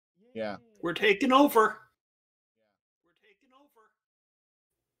 Yeah, We're taking over.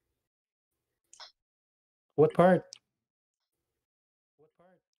 What part?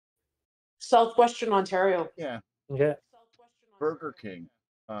 Southwestern Ontario. yeah. Yeah. Burger King,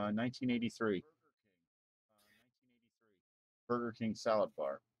 1983. Burger King salad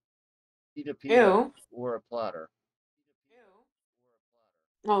bar. Eat a pita Ew. or a platter.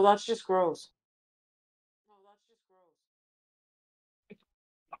 Oh, that's just gross.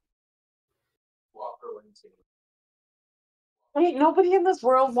 Hey, nobody in this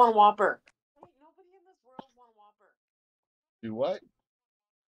world want Whopper. Do what?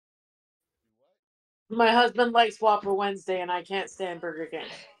 My husband likes Whopper Wednesday, and I can't stand Burger King.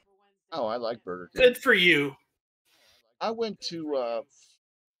 Oh, I like Burger King. Good for you. I went to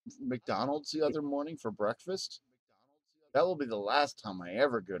McDonald's the other morning for breakfast. That will be the last time I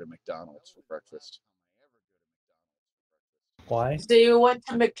ever go to McDonald's for breakfast. Why? So you went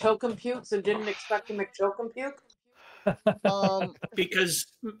to McChokempukes and didn't expect a McChokepuke? Because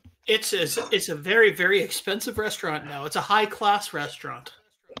it's a very, very expensive restaurant now. It's a high class restaurant.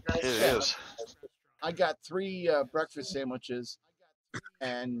 It is. I got 3 breakfast sandwiches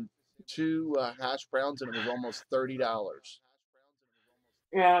and 2 hash browns, and it was almost $30.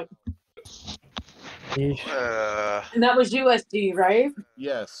 Yeah. Yeesh. And that was USD, right?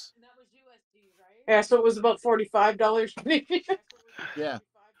 Yes. Yeah, so it was about $45. Yeah.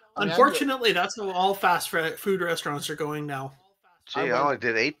 I mean, Unfortunately, that's how all fast food restaurants are going now. Gee, I only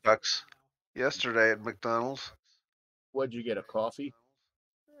did $8 yesterday at McDonald's. What'd you get? A coffee?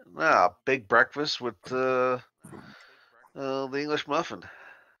 Big breakfast with the English muffin.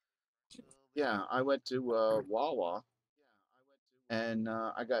 Yeah, I went to Wawa, and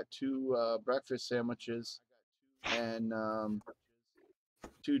I got 2 breakfast sandwiches and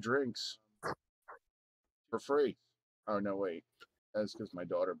 2 drinks for free. Oh no, wait, that's because my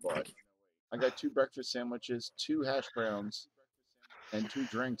daughter bought. I got 2 breakfast sandwiches, 2 hash browns, and 2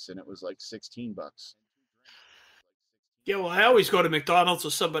 drinks, and it was like $16. Yeah, well, I always go to McDonald's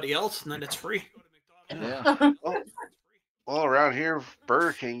with somebody else, and then it's free. Yeah. Well, around here,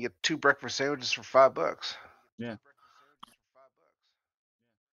 Burger King, you get 2 breakfast sandwiches for $5. Yeah.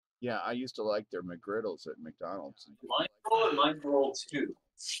 Yeah, I used to like their McGriddles at McDonald's. Mindroll and Mindroll 2.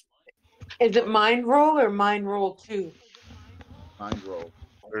 Is it Mindroll or Mindroll 2? Mindroll.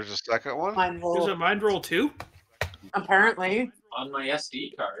 There's a second one? There's a Mindroll, Mindroll too? apparently. On my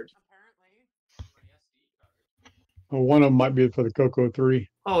SD card. Well, one of them might be for the CoCo 3.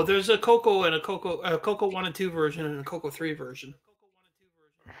 Oh, there's a CoCo and a CoCo 1 and 2 version and a CoCo 3 version.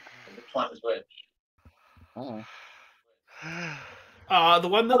 Which one is which? Oh, The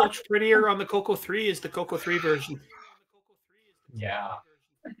one that looks prettier on the CoCo 3 is the CoCo 3 version. Yeah.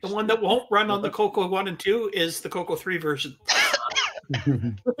 The one that won't run on the CoCo 1 and 2 is the CoCo 3 version.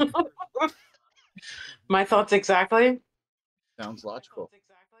 My thoughts exactly. sounds logical.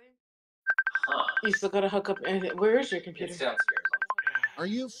 Huh. You still gotta hook up. Where is your It's computer? downstairs. Are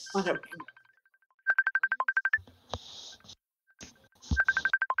you? Okay.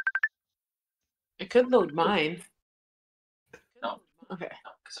 It could load mine. No. Okay.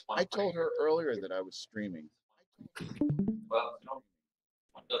 No, 'cause I told her earlier that I was streaming. Well, no.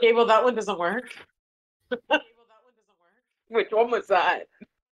 Okay, well that one doesn't work. Which one was that?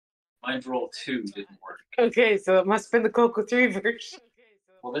 Mindroll 2 didn't work. Okay, so it must have been the CoCo 3 version.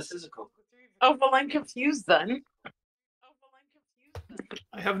 Well, this is a cool. Oh, well, I'm confused then.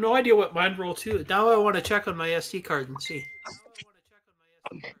 I have no idea what Mindroll 2 is. Now I want to check on my SD card and see.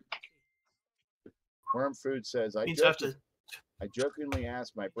 Worm Food says, I Means I have to. jokingly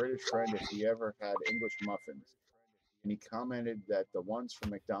asked my British friend if he ever had English muffins, and he commented that the ones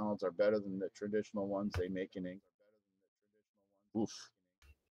from McDonald's are better than the traditional ones they make in England. Oof.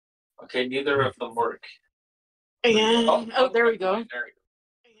 Okay, neither of them work. Yeah. Oh, there we go. There we go.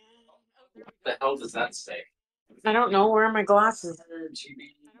 What the hell does that say? I don't know. Where are my glasses?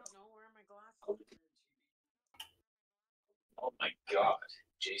 RGB. Oh my god,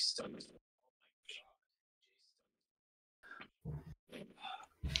 Jason.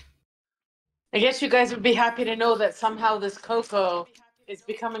 I guess you guys would be happy to know that somehow this CoCo is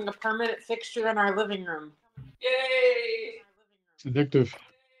becoming a permanent fixture in our living room. Yay! It's addictive.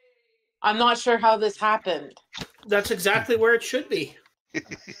 I'm not sure how this happened. That's exactly where it should be.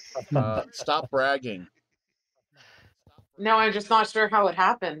 Stop bragging. No, I'm just not sure how it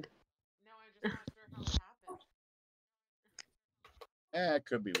happened. It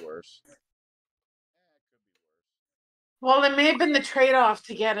could be worse. Well, it may have been the trade-off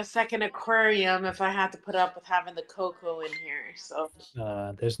to get a second aquarium if I had to put up with having the CoCo in here. So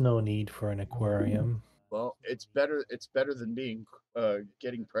There's no need for an aquarium. Well, it's better. It's better than being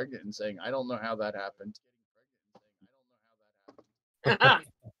getting pregnant and saying, "I don't know how that happened."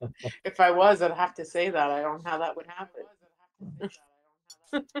 if I was, I'd have to say that. I don't know how that would happen.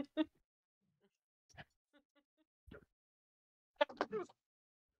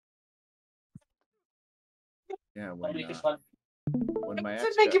 Yeah, I'll make it when fun. my I'm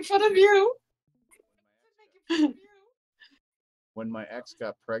ex making got, fun of you. when my ex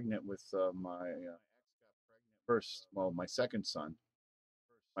got pregnant with my my second son,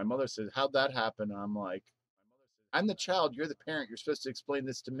 my mother said, "How'd that happen?" And I'm like, "I'm the child. You're the parent. You're supposed to explain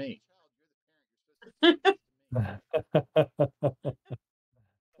this to me."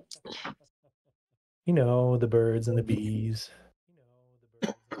 You know, the birds and the bees.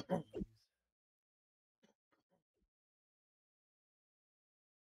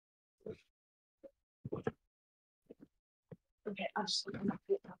 Okay, I'm just looking at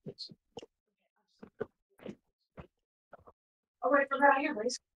the package. Oh, wait, I forgot here,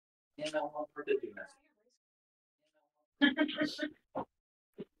 Grace. Yeah, no, I'll put it in there.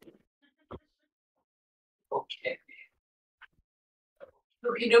 Okay.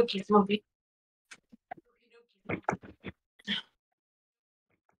 Okie dokie, Smoky.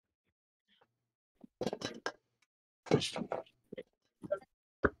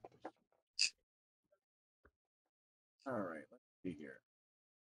 All right, let's see here.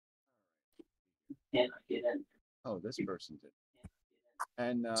 Can I get in? Oh, this person did.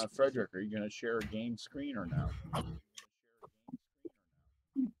 And Frederick, are you going to share a game screen or no?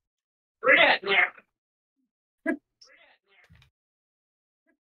 We're at there.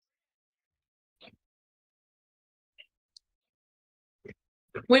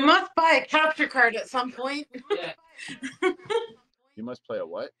 We must buy a capture card at some point. Yeah. You must play a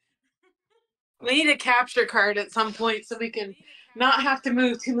what? We need a capture card at some point so we can not have to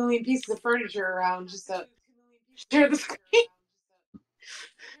move 2 million pieces of furniture around just to share the screen.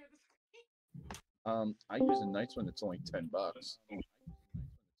 I use a nice one that's only $10.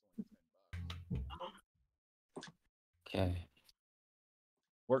 Okay.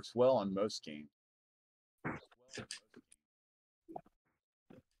 Works well on most games.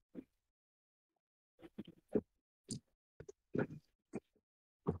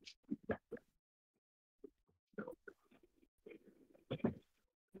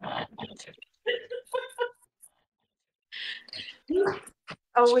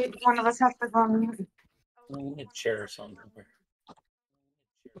 Oh wait, one of us has to go on mute. I need a chair or something.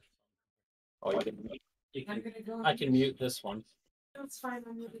 Oh, I can mute this one. That's fine.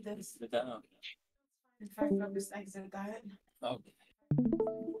 I muted this. Did that? Okay. In fact, I'll just exit that. Okay.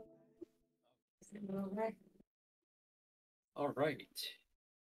 Okay. All right.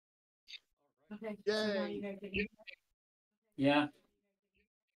 Okay. So now you guys can. Yeah.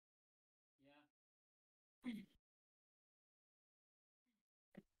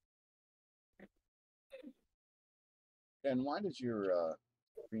 And why does your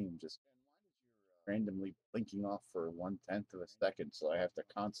screen just randomly blinking off for 1/10 of a second? So I have to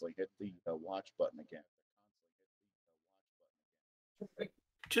constantly hit the watch button again.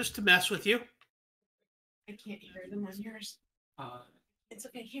 Just to mess with you. I can't hear them on yours. It's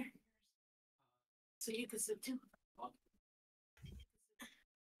okay here. So you can sit too.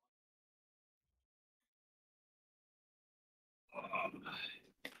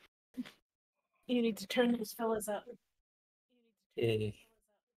 You need to turn those fellas up. Okay.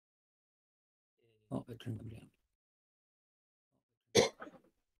 Oh, I turned them down.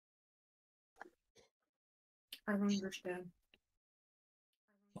 I understand.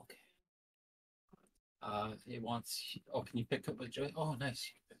 Okay. It wants. Oh, can you pick up a joy? Oh,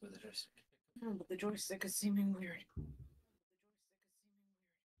 nice. You can pick up the joystick. No, but the joystick is seeming weird.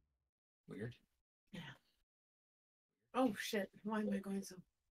 Weird. Yeah. Oh shit! Why am I going so?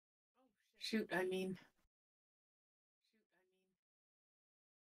 Shoot! I mean.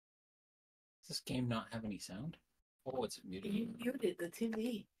 Does this game not have any sound? Oh, it's muted. You muted the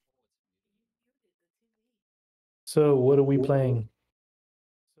TV. So what are we playing?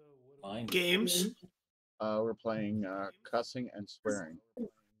 Mine. Games. We're playing cussing and swearing. I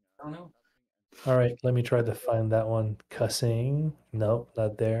don't know. All right, let me try to find that one. Cussing. Nope,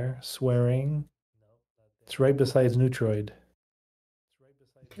 not there. Swearing. It's right beside Neutroid.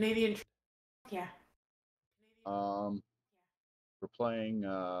 Canadian. Yeah. We're playing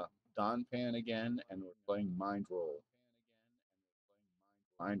DonPan again, and we're playing Mindroll.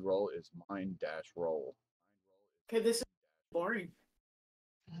 Mindroll is mind-roll. Okay, this is boring.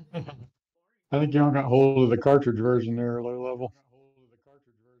 I think y'all got hold of the cartridge version there, low level.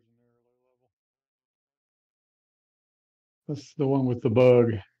 That's the one with the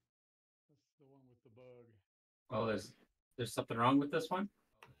bug. Oh, there's something wrong with this one.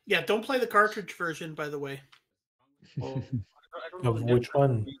 Yeah, don't play the cartridge version, by the way. Well, I don't know Of the which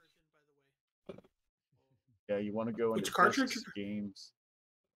one? Yeah, you want to go into Which cartridge? discs, games.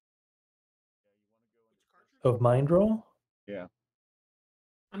 Of Mindroll? Yeah.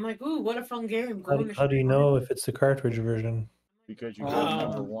 I'm like, ooh, what a fun game. How do you know if it's the cartridge version? Because you go to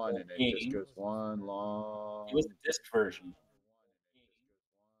number Um, one, and it just goes one long. It was the disc version.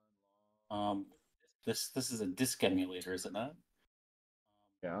 This is a disc emulator, is it not?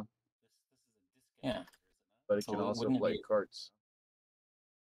 Yeah, Yeah. but it So can also wouldn't it play be- carts.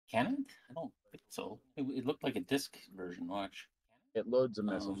 Can it? I don't think so. It looked like a disc version. Watch. It loads them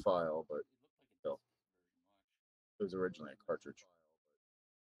as a Um, file, but still, it was originally a cartridge.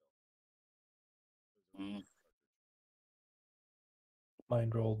 Mm.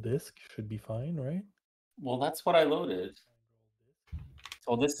 Mindroll disc should be fine, right? Well, that's what I loaded.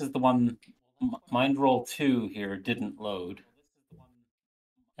 So this is the one. Mindroll 2 here didn't load,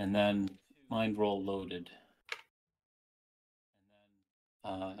 and then Mindroll loaded.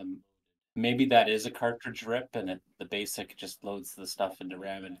 Maybe that is a cartridge rip, and the basic just loads the stuff into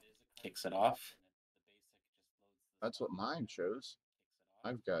RAM and kicks it off. That's what mine shows.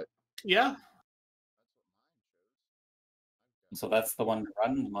 I've got. Yeah. So that's the one to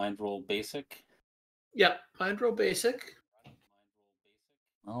run, Mindroll Basic. Yeah. Mindroll Basic.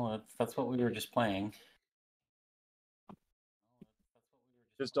 Oh, that's what we were just playing.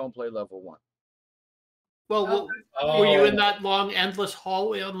 Just don't play level one. Well, were you in that long, endless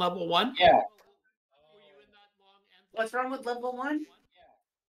hallway on level 1? Yeah. What's wrong with level 1?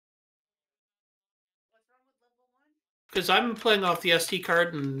 Because I'm playing off the SD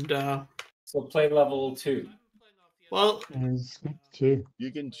card, and So play level 2. well, Two.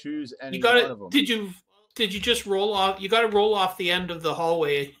 You can choose any you got one it. of them. Did you just roll off? You got to roll off the end of the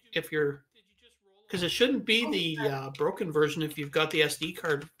hallway if you're, because it shouldn't be the broken version if you've got the SD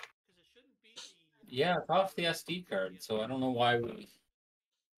card. Yeah, it's off the SD card, so I don't know why we.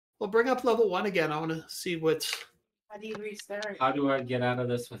 Well, bring up level 1 again. I want to see what's. How do you restart? How do I get out of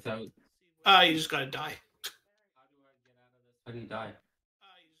this without? You just gotta die. How do you die?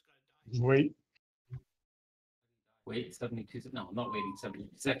 Wait. Wait 72. No, I'm not waiting 72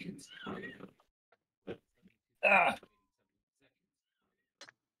 seconds. Ah.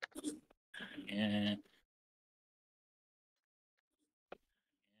 Yeah.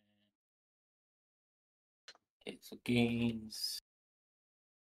 Okay, so gains.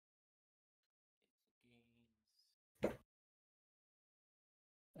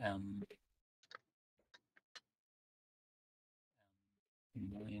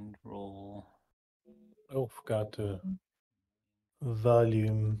 Mindroll. Oh, forgot to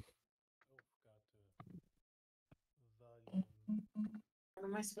volume. What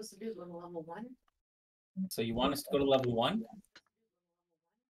am I supposed to do? Go to level 1? So you want us to go to level 1?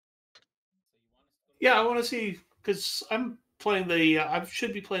 Yeah, I want to see because I'm playing the. I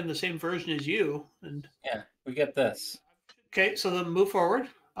should be playing the same version as you. And Yeah, we get this. okay, so then move forward.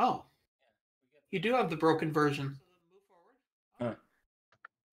 Oh, you do have the broken version. Huh.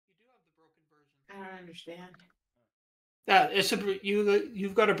 I don't understand. It's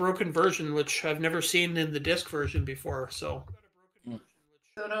you've got a broken version, which I've never seen in the disc version before. So, So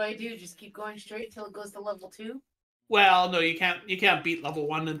what do I do? Just keep going straight till it goes to level 2? well, no, you can't. You can't beat level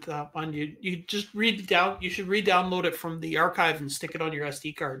 1 into that one. You just read down. You should re-download it from the archive and stick it on your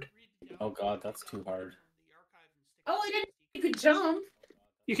SD card. Oh god, that's too hard. Oh, I didn't. You could jump.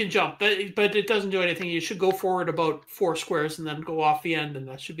 You can jump, but it doesn't do anything. You should go forward about 4 squares and then go off the end, and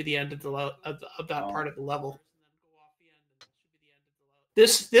that should be the end of of that part of the level.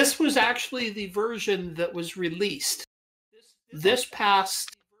 This was actually the version that was released. This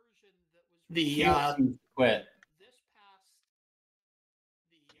passed the. Quit.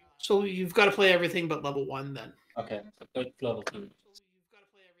 So you've got to play everything but level 1 then. Okay, so quit level 2.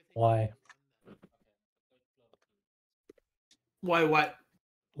 Why? Why what?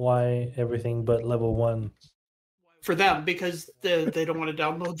 Why everything but level 1? For them, because they don't want to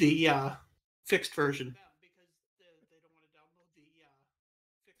download the fixed version.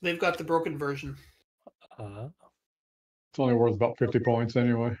 They've got the broken version. It's only worth about 50 points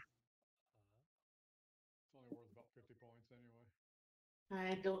anyway.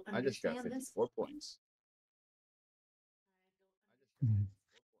 I don't I just got understand this. 54 points.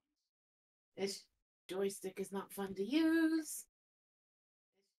 This joystick is not fun to use.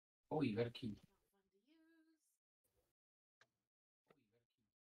 Oh, you got a key.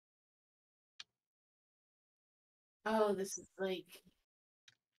 Oh, this is like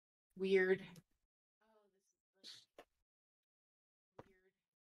weird.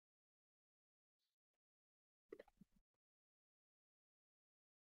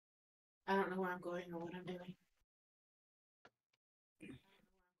 I don't know where I'm going or what I'm doing.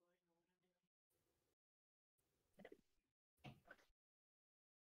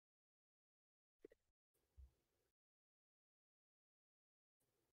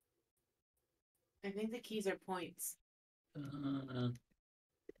 I think the keys are points. I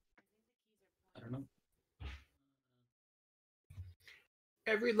don't know.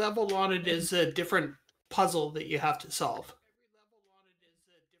 Every level on it is a different puzzle that you have to solve.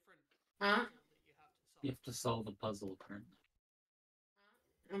 Huh? You have to solve the puzzle, apparently.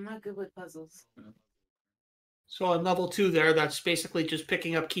 I'm not good with puzzles. So on level 2 there, that's basically just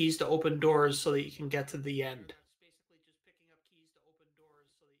picking up keys to open doors so that you can get to the end.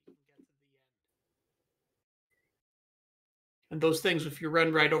 And those things, if you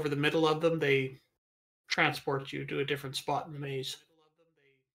run right over the middle of them, they transport you to a different spot in the maze.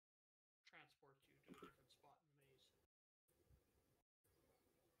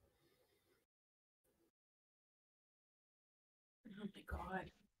 Oh my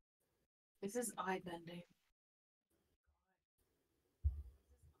god. This is eye bending.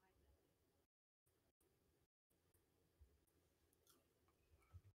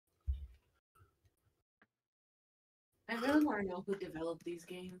 I really want to know who developed these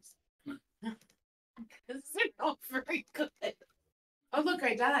games. Because they're not very good. Oh, look,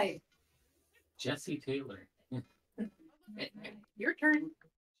 I died. Jessie Taylor. Your turn.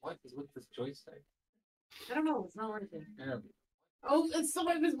 What is with this joystick? I don't know. It's not working. Yeah. Oh, and so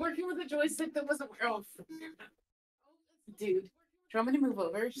I was working with a joystick that wasn't. Oh, dude. Do you want me to move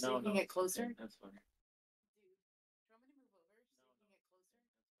over so you can get closer? That's fine.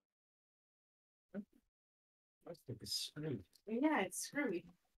 Joystick is screwed. Yeah, it's screwy.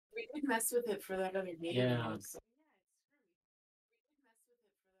 We did mess with it for that other game. Yeah. though, so-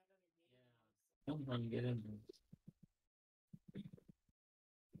 Don't want to get in.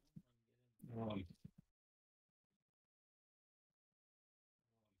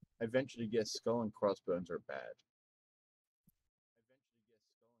 I venture to guess skull and crossbones are bad.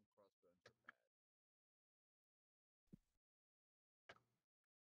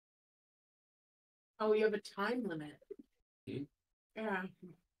 Oh, you have a time limit. See? Yeah.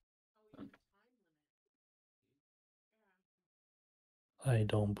 I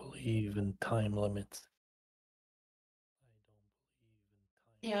don't believe in time limits.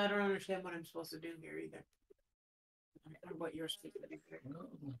 Yeah, I don't understand what I'm supposed to do here either. Or what you're speaking.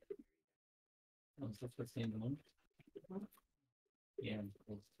 Oh, so that's the same one. Yeah.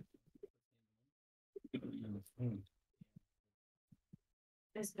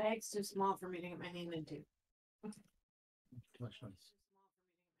 This bag's too small for me to get my hand into. Too much noise.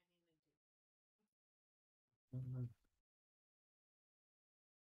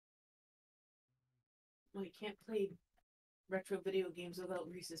 Well, you can't play retro video games without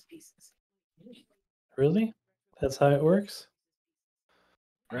Reese's Pieces. Really? That's how it works?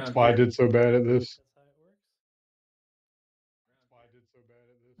 That's why I did so bad at this.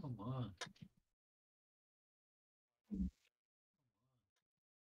 Come on.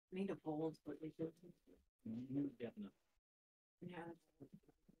 I need a bowl to put my food in. Yeah. Yeah.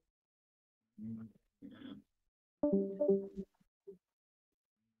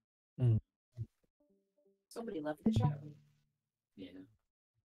 Mm. Somebody left the chat. Yeah.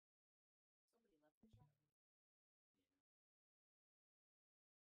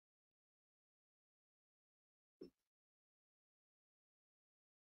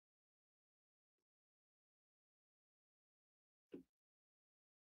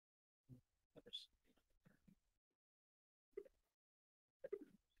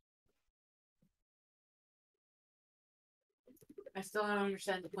 I still don't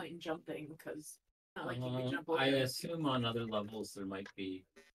understand the point in jumping because not like you can jump over. I assume on other levels there might be.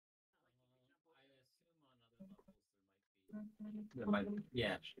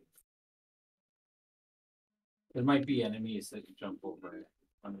 Yeah. There might be enemies that you jump over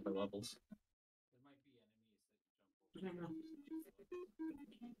on other levels. I don't know.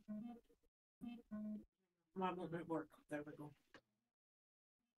 Why won't it work? There we go.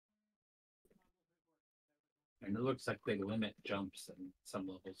 And it looks like they limit jumps in some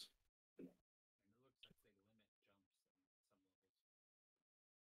levels.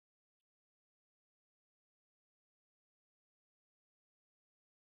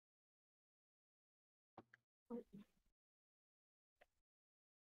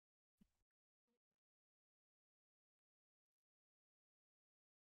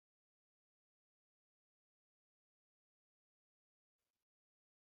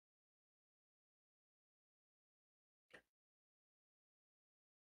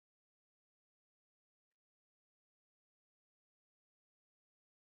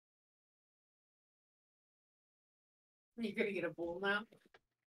 You're gonna get a bowl now?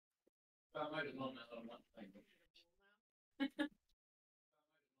 I might have known that on one thing.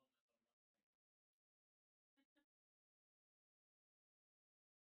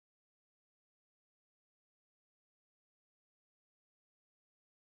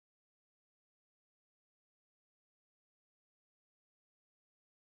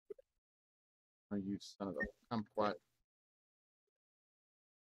 Oh, you son of a kumquat.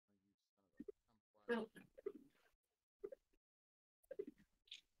 No.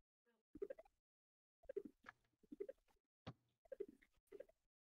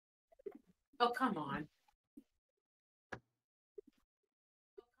 Oh, come on.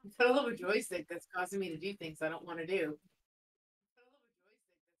 I love a joystick that's causing me to do things I don't want to do.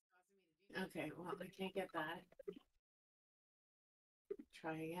 Okay, well, I can't get that.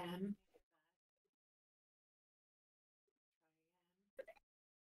 Try again.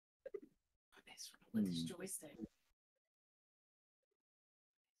 With this joystick.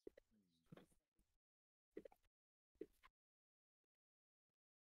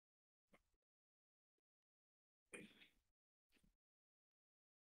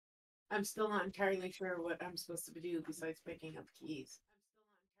 I'm still not entirely sure what I'm supposed to do besides picking up keys.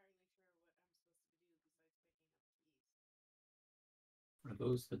 Are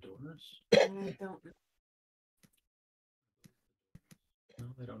those the doors? I don't know. No,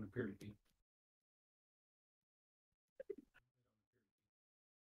 they don't appear to be.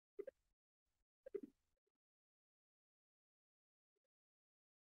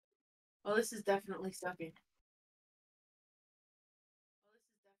 Well, this is definitely sucking.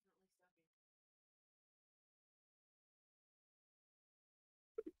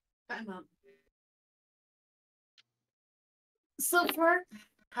 Time up. So far,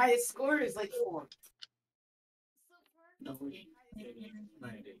 highest score is like 4. No, 98.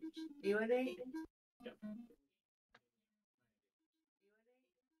 You at 8? Yep.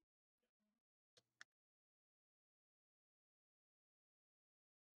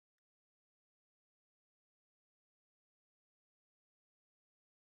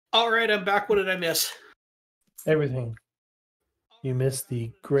 All right, I'm back. What did I miss? Everything. You missed the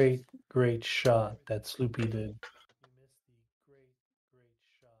great, great shot that Sloopy did.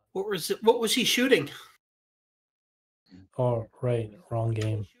 What was it? What was he shooting? Oh, right. Wrong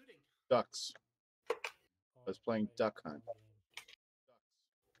game. Ducks. I was playing Duck Hunt.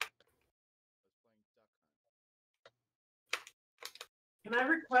 Can I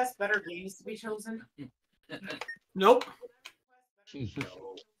request better games to be chosen? Nope. It's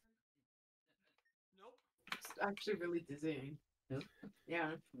actually really dizzying.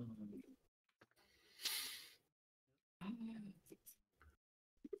 Yeah.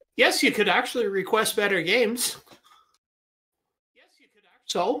 Yes, you could actually request better games.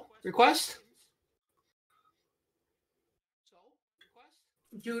 So, request?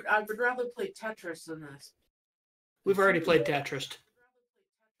 Dude, I would rather play Tetris than this. We've already played Tetris.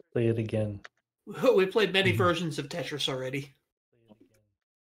 Play it again. We played many versions of Tetris already.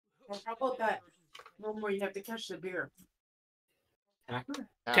 Or how about that one where you have to catch the beer?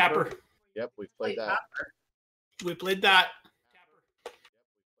 Tapper. Yep, we've played that. Tapper. We played that.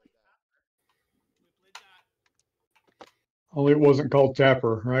 Only it wasn't called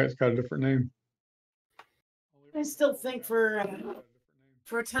Tapper, right? It's got a different name. I still think for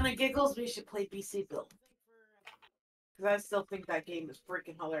a ton of giggles, we should play BC Build. Because I still think that game is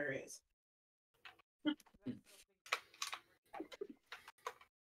freaking hilarious.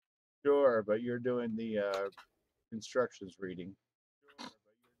 Sure, but you're doing the instructions reading.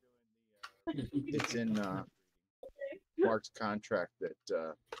 It's in Mark's contract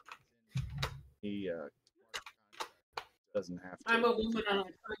that he doesn't have to. I'm a woman and I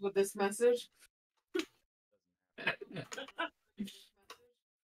agree with this message.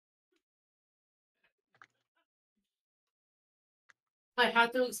 I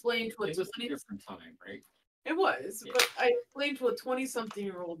had to explain to a It was a 20 different time, right? It was, Yeah. but I explained to a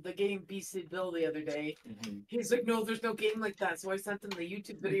 20-something-year-old the game BC Bill the other day. He's like, "No, there's no game like that." So I sent him the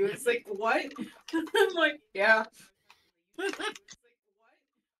YouTube video. It's like, "What?" I'm like, "Yeah."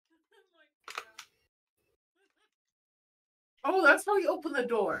 Oh, that's how you open the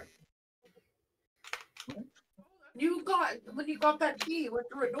door. When you got that key, you went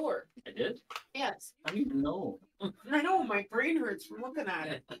through a door. I did? Yes. I don't even know. I know, my brain hurts from looking at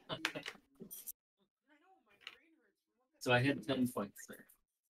it. So I had 10 points there.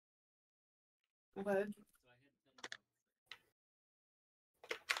 But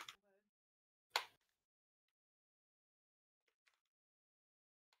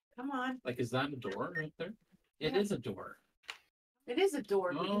come on. Like, is that a door right there? It Yeah. is a door. It is a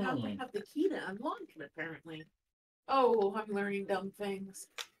door, but you have to Oh. have the key to unlock it, apparently. Oh, I'm learning dumb things.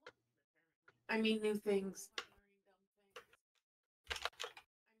 I mean, new things.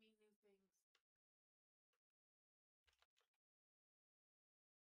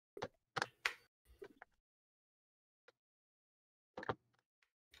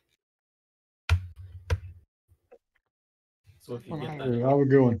 So if you get Hey, that, how we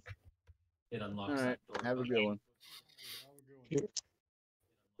going? it All unlocks right, that door. have a good one.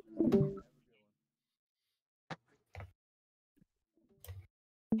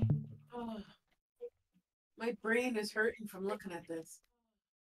 Oh, my brain is hurting from looking at this.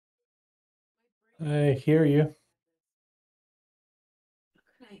 I hear you.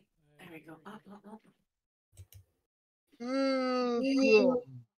 Okay, there we go. Up, up, up.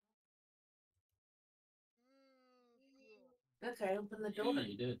 Okay, open the door. Yeah,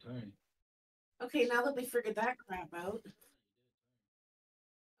 you did. All right. Okay, now that we figured that crap out.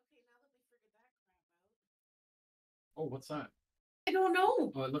 Oh, what's that? I don't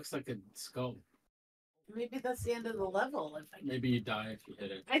know. Oh, it looks like a skull. Maybe that's the end of the level. If I, Maybe you die if you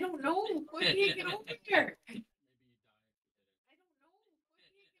hit it. I don't know. Why can't you get over here?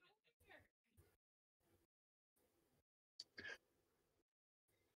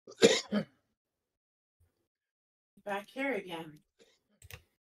 Back here again.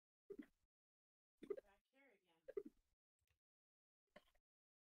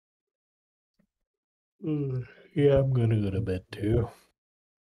 Yeah, I'm gonna go to bed too.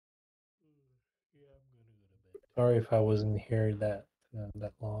 Sorry if I wasn't here that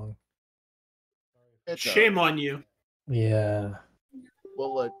long. It's Shame on you. Yeah.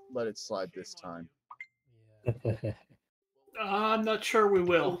 We'll let it slide this time. I'm not sure we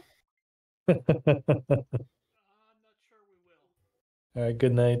will. All right.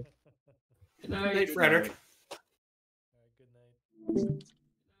 Good night. Good Good night, night. Frederick.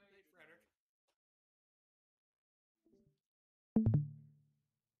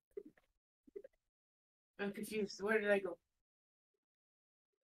 I'm confused. Where did I go?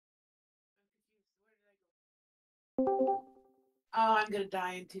 Oh, I'm gonna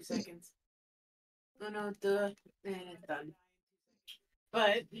die in 2 seconds. Oh no, duh. And it's done.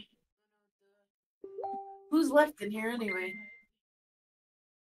 But who's left in here anyway?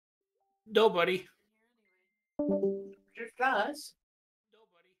 Nobody. Just us.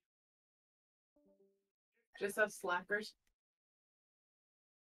 Just us slackers.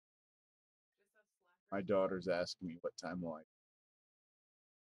 My daughter's asking me what time will I.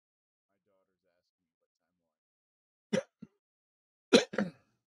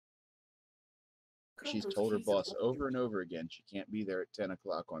 She's told her boss over and over again she can't be there at 10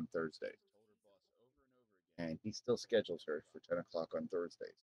 o'clock on Thursday. And he still schedules her for 10 o'clock on Thursdays.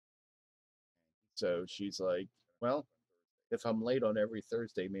 So she's like, well, if I'm late on every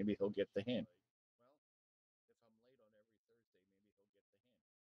Thursday, maybe he'll get the hint.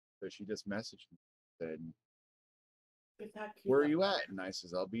 So she just messaged me and said, where are you at? And I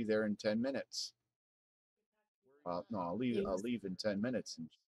says, I'll be there in 10 minutes. No, I'll leave in 10 minutes. And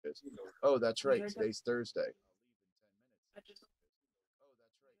she goes, oh, that's right. Today's Thursday.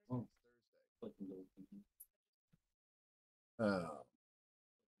 Oh.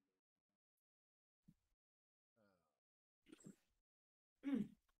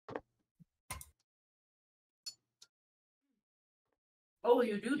 Oh,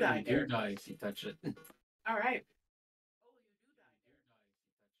 you do die You there. die if you touch it. All right.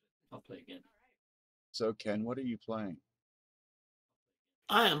 I'll play again. So, Ken, what are you playing?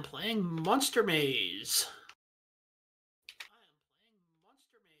 I am playing Monster Maze.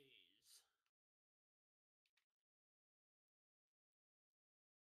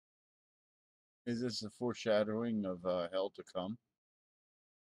 Is this a foreshadowing of hell to come?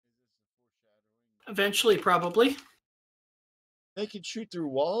 Eventually, probably. They can shoot through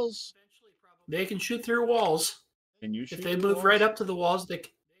walls? They can shoot through walls. Can you shoot If they through move walls? right up to the walls, they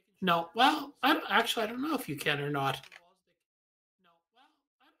can... No. Well, I don't know if you can or not.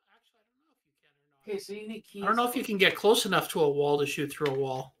 Okay, so you need keys. I don't know if you can get close enough to a wall to shoot through a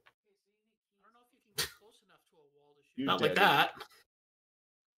wall. You Not like dead. that.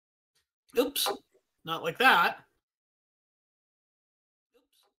 Oops. Not like that.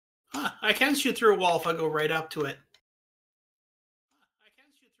 Huh, I can shoot through a wall if I go right up to it.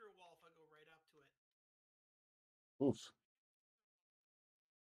 Oof.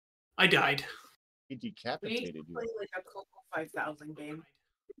 I died. He We need decapitated to you. play like a CoCo 5000 game.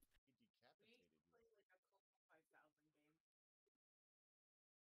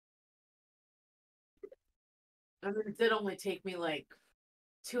 I mean, it did only take me like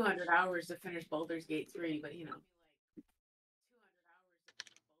 200 hours to finish Baldur's Gate 3, but you know.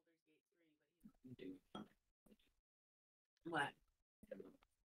 What?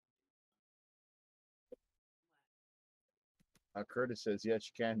 Curtis says, yes,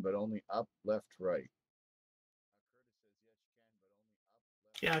 you can, but only up, left, right.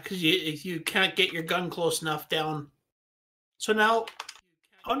 Yeah, because you can't get your gun close enough down. So now,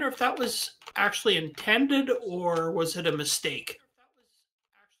 I wonder if that was actually intended or was it a mistake?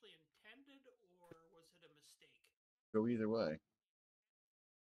 Go either way.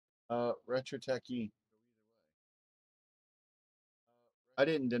 Retro Techie. I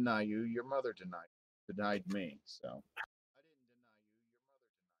didn't deny you. Your mother denied me.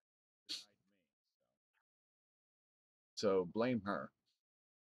 So blame her.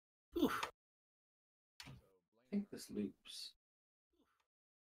 Oof. I think this loops.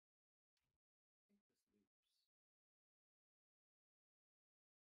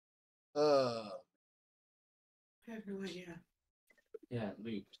 I have no idea. Yeah, it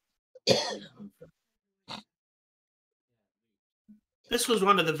loops. This was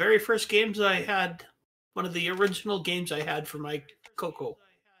one of the very first games I had. One of the original games I had for my CoCo.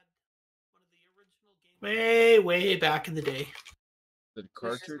 Way, way back in the day. The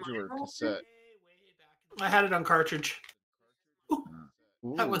cartridge or cassette? I had it on cartridge. Ooh,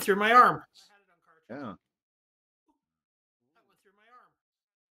 that Ooh, went through my arm. yeah.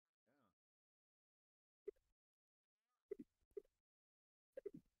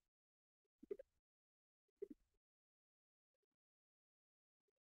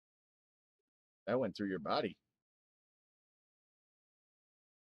 That went through your body.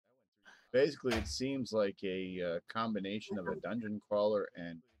 Basically, it seems like a combination of a dungeon crawler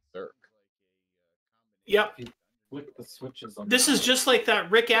and Berserk. Yep. Flick the switches on. This is just like that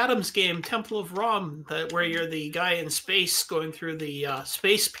Rick Adams game, Temple of Rom, where you're the guy in space going through the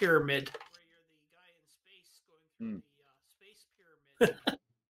space pyramid. Hmm.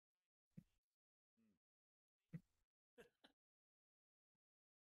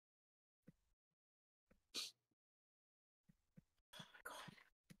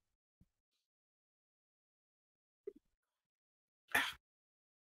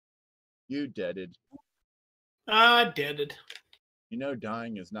 You deaded. Ah, deaded. You know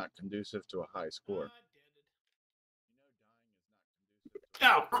dying is not conducive to a high score.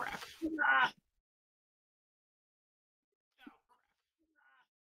 Oh, crap.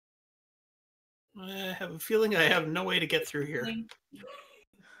 I have a feeling I have no way to get through here.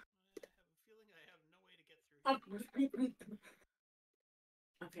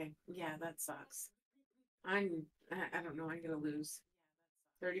 Okay, yeah, that sucks. I don't know, I'm gonna lose.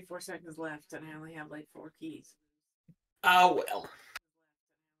 34 seconds left, and I only have like 4 keys. Oh, well.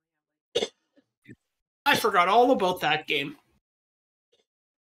 I forgot all about that game.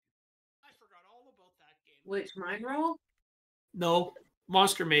 Which, Mindroll? No,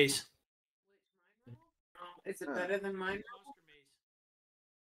 Monster Maze. Oh, is it better than Mindroll?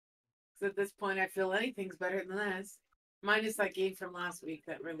 Because at this point, I feel anything's better than this. Minus that game from last week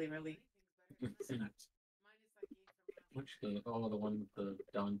that really sucked. Which game? Oh, the one with the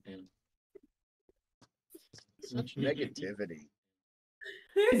DonPan. Such negativity.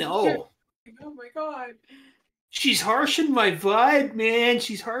 No. Oh my god. She's harshing my vibe, man.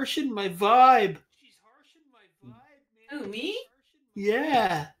 She's harshing my vibe. Who, me?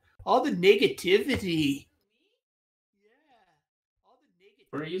 Yeah. All the negativity.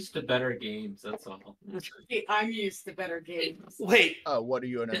 We're used to better games, that's all. I'm used to better games. Wait. What are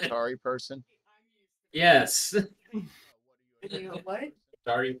you, an Atari person? Yes. You know what?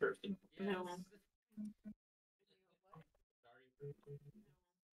 Sorry, person. No.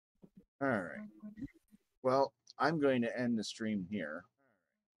 All right. Well, I'm going to end the stream here.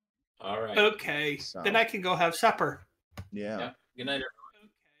 All right. Okay. So- Then I can go have supper. Yeah. Yeah. Good night, everyone.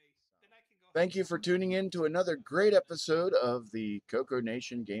 Thank you for tuning in to another great episode of the CoCo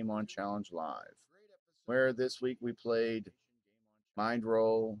Nation Game On Challenge Live, where this week we played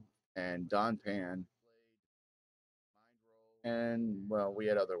Mindroll and DonPan. And, well, we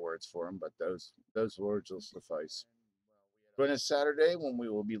had other words for them, but those words will suffice. Join us Saturday when we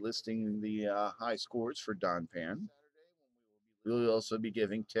will be listing the high scores for DonPan. We will also be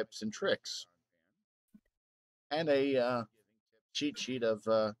giving tips and tricks. And a cheat sheet of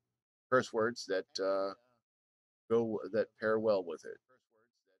curse words that that pair well with it.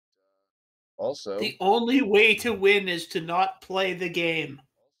 Also, The only way to win is to not play the game.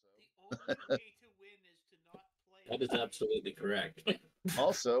 That is absolutely correct.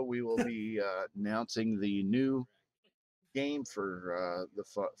 also we will be announcing the new game for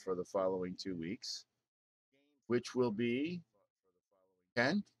the following 2 weeks, which will be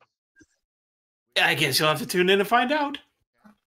Ken. I guess you'll have to tune in to find out.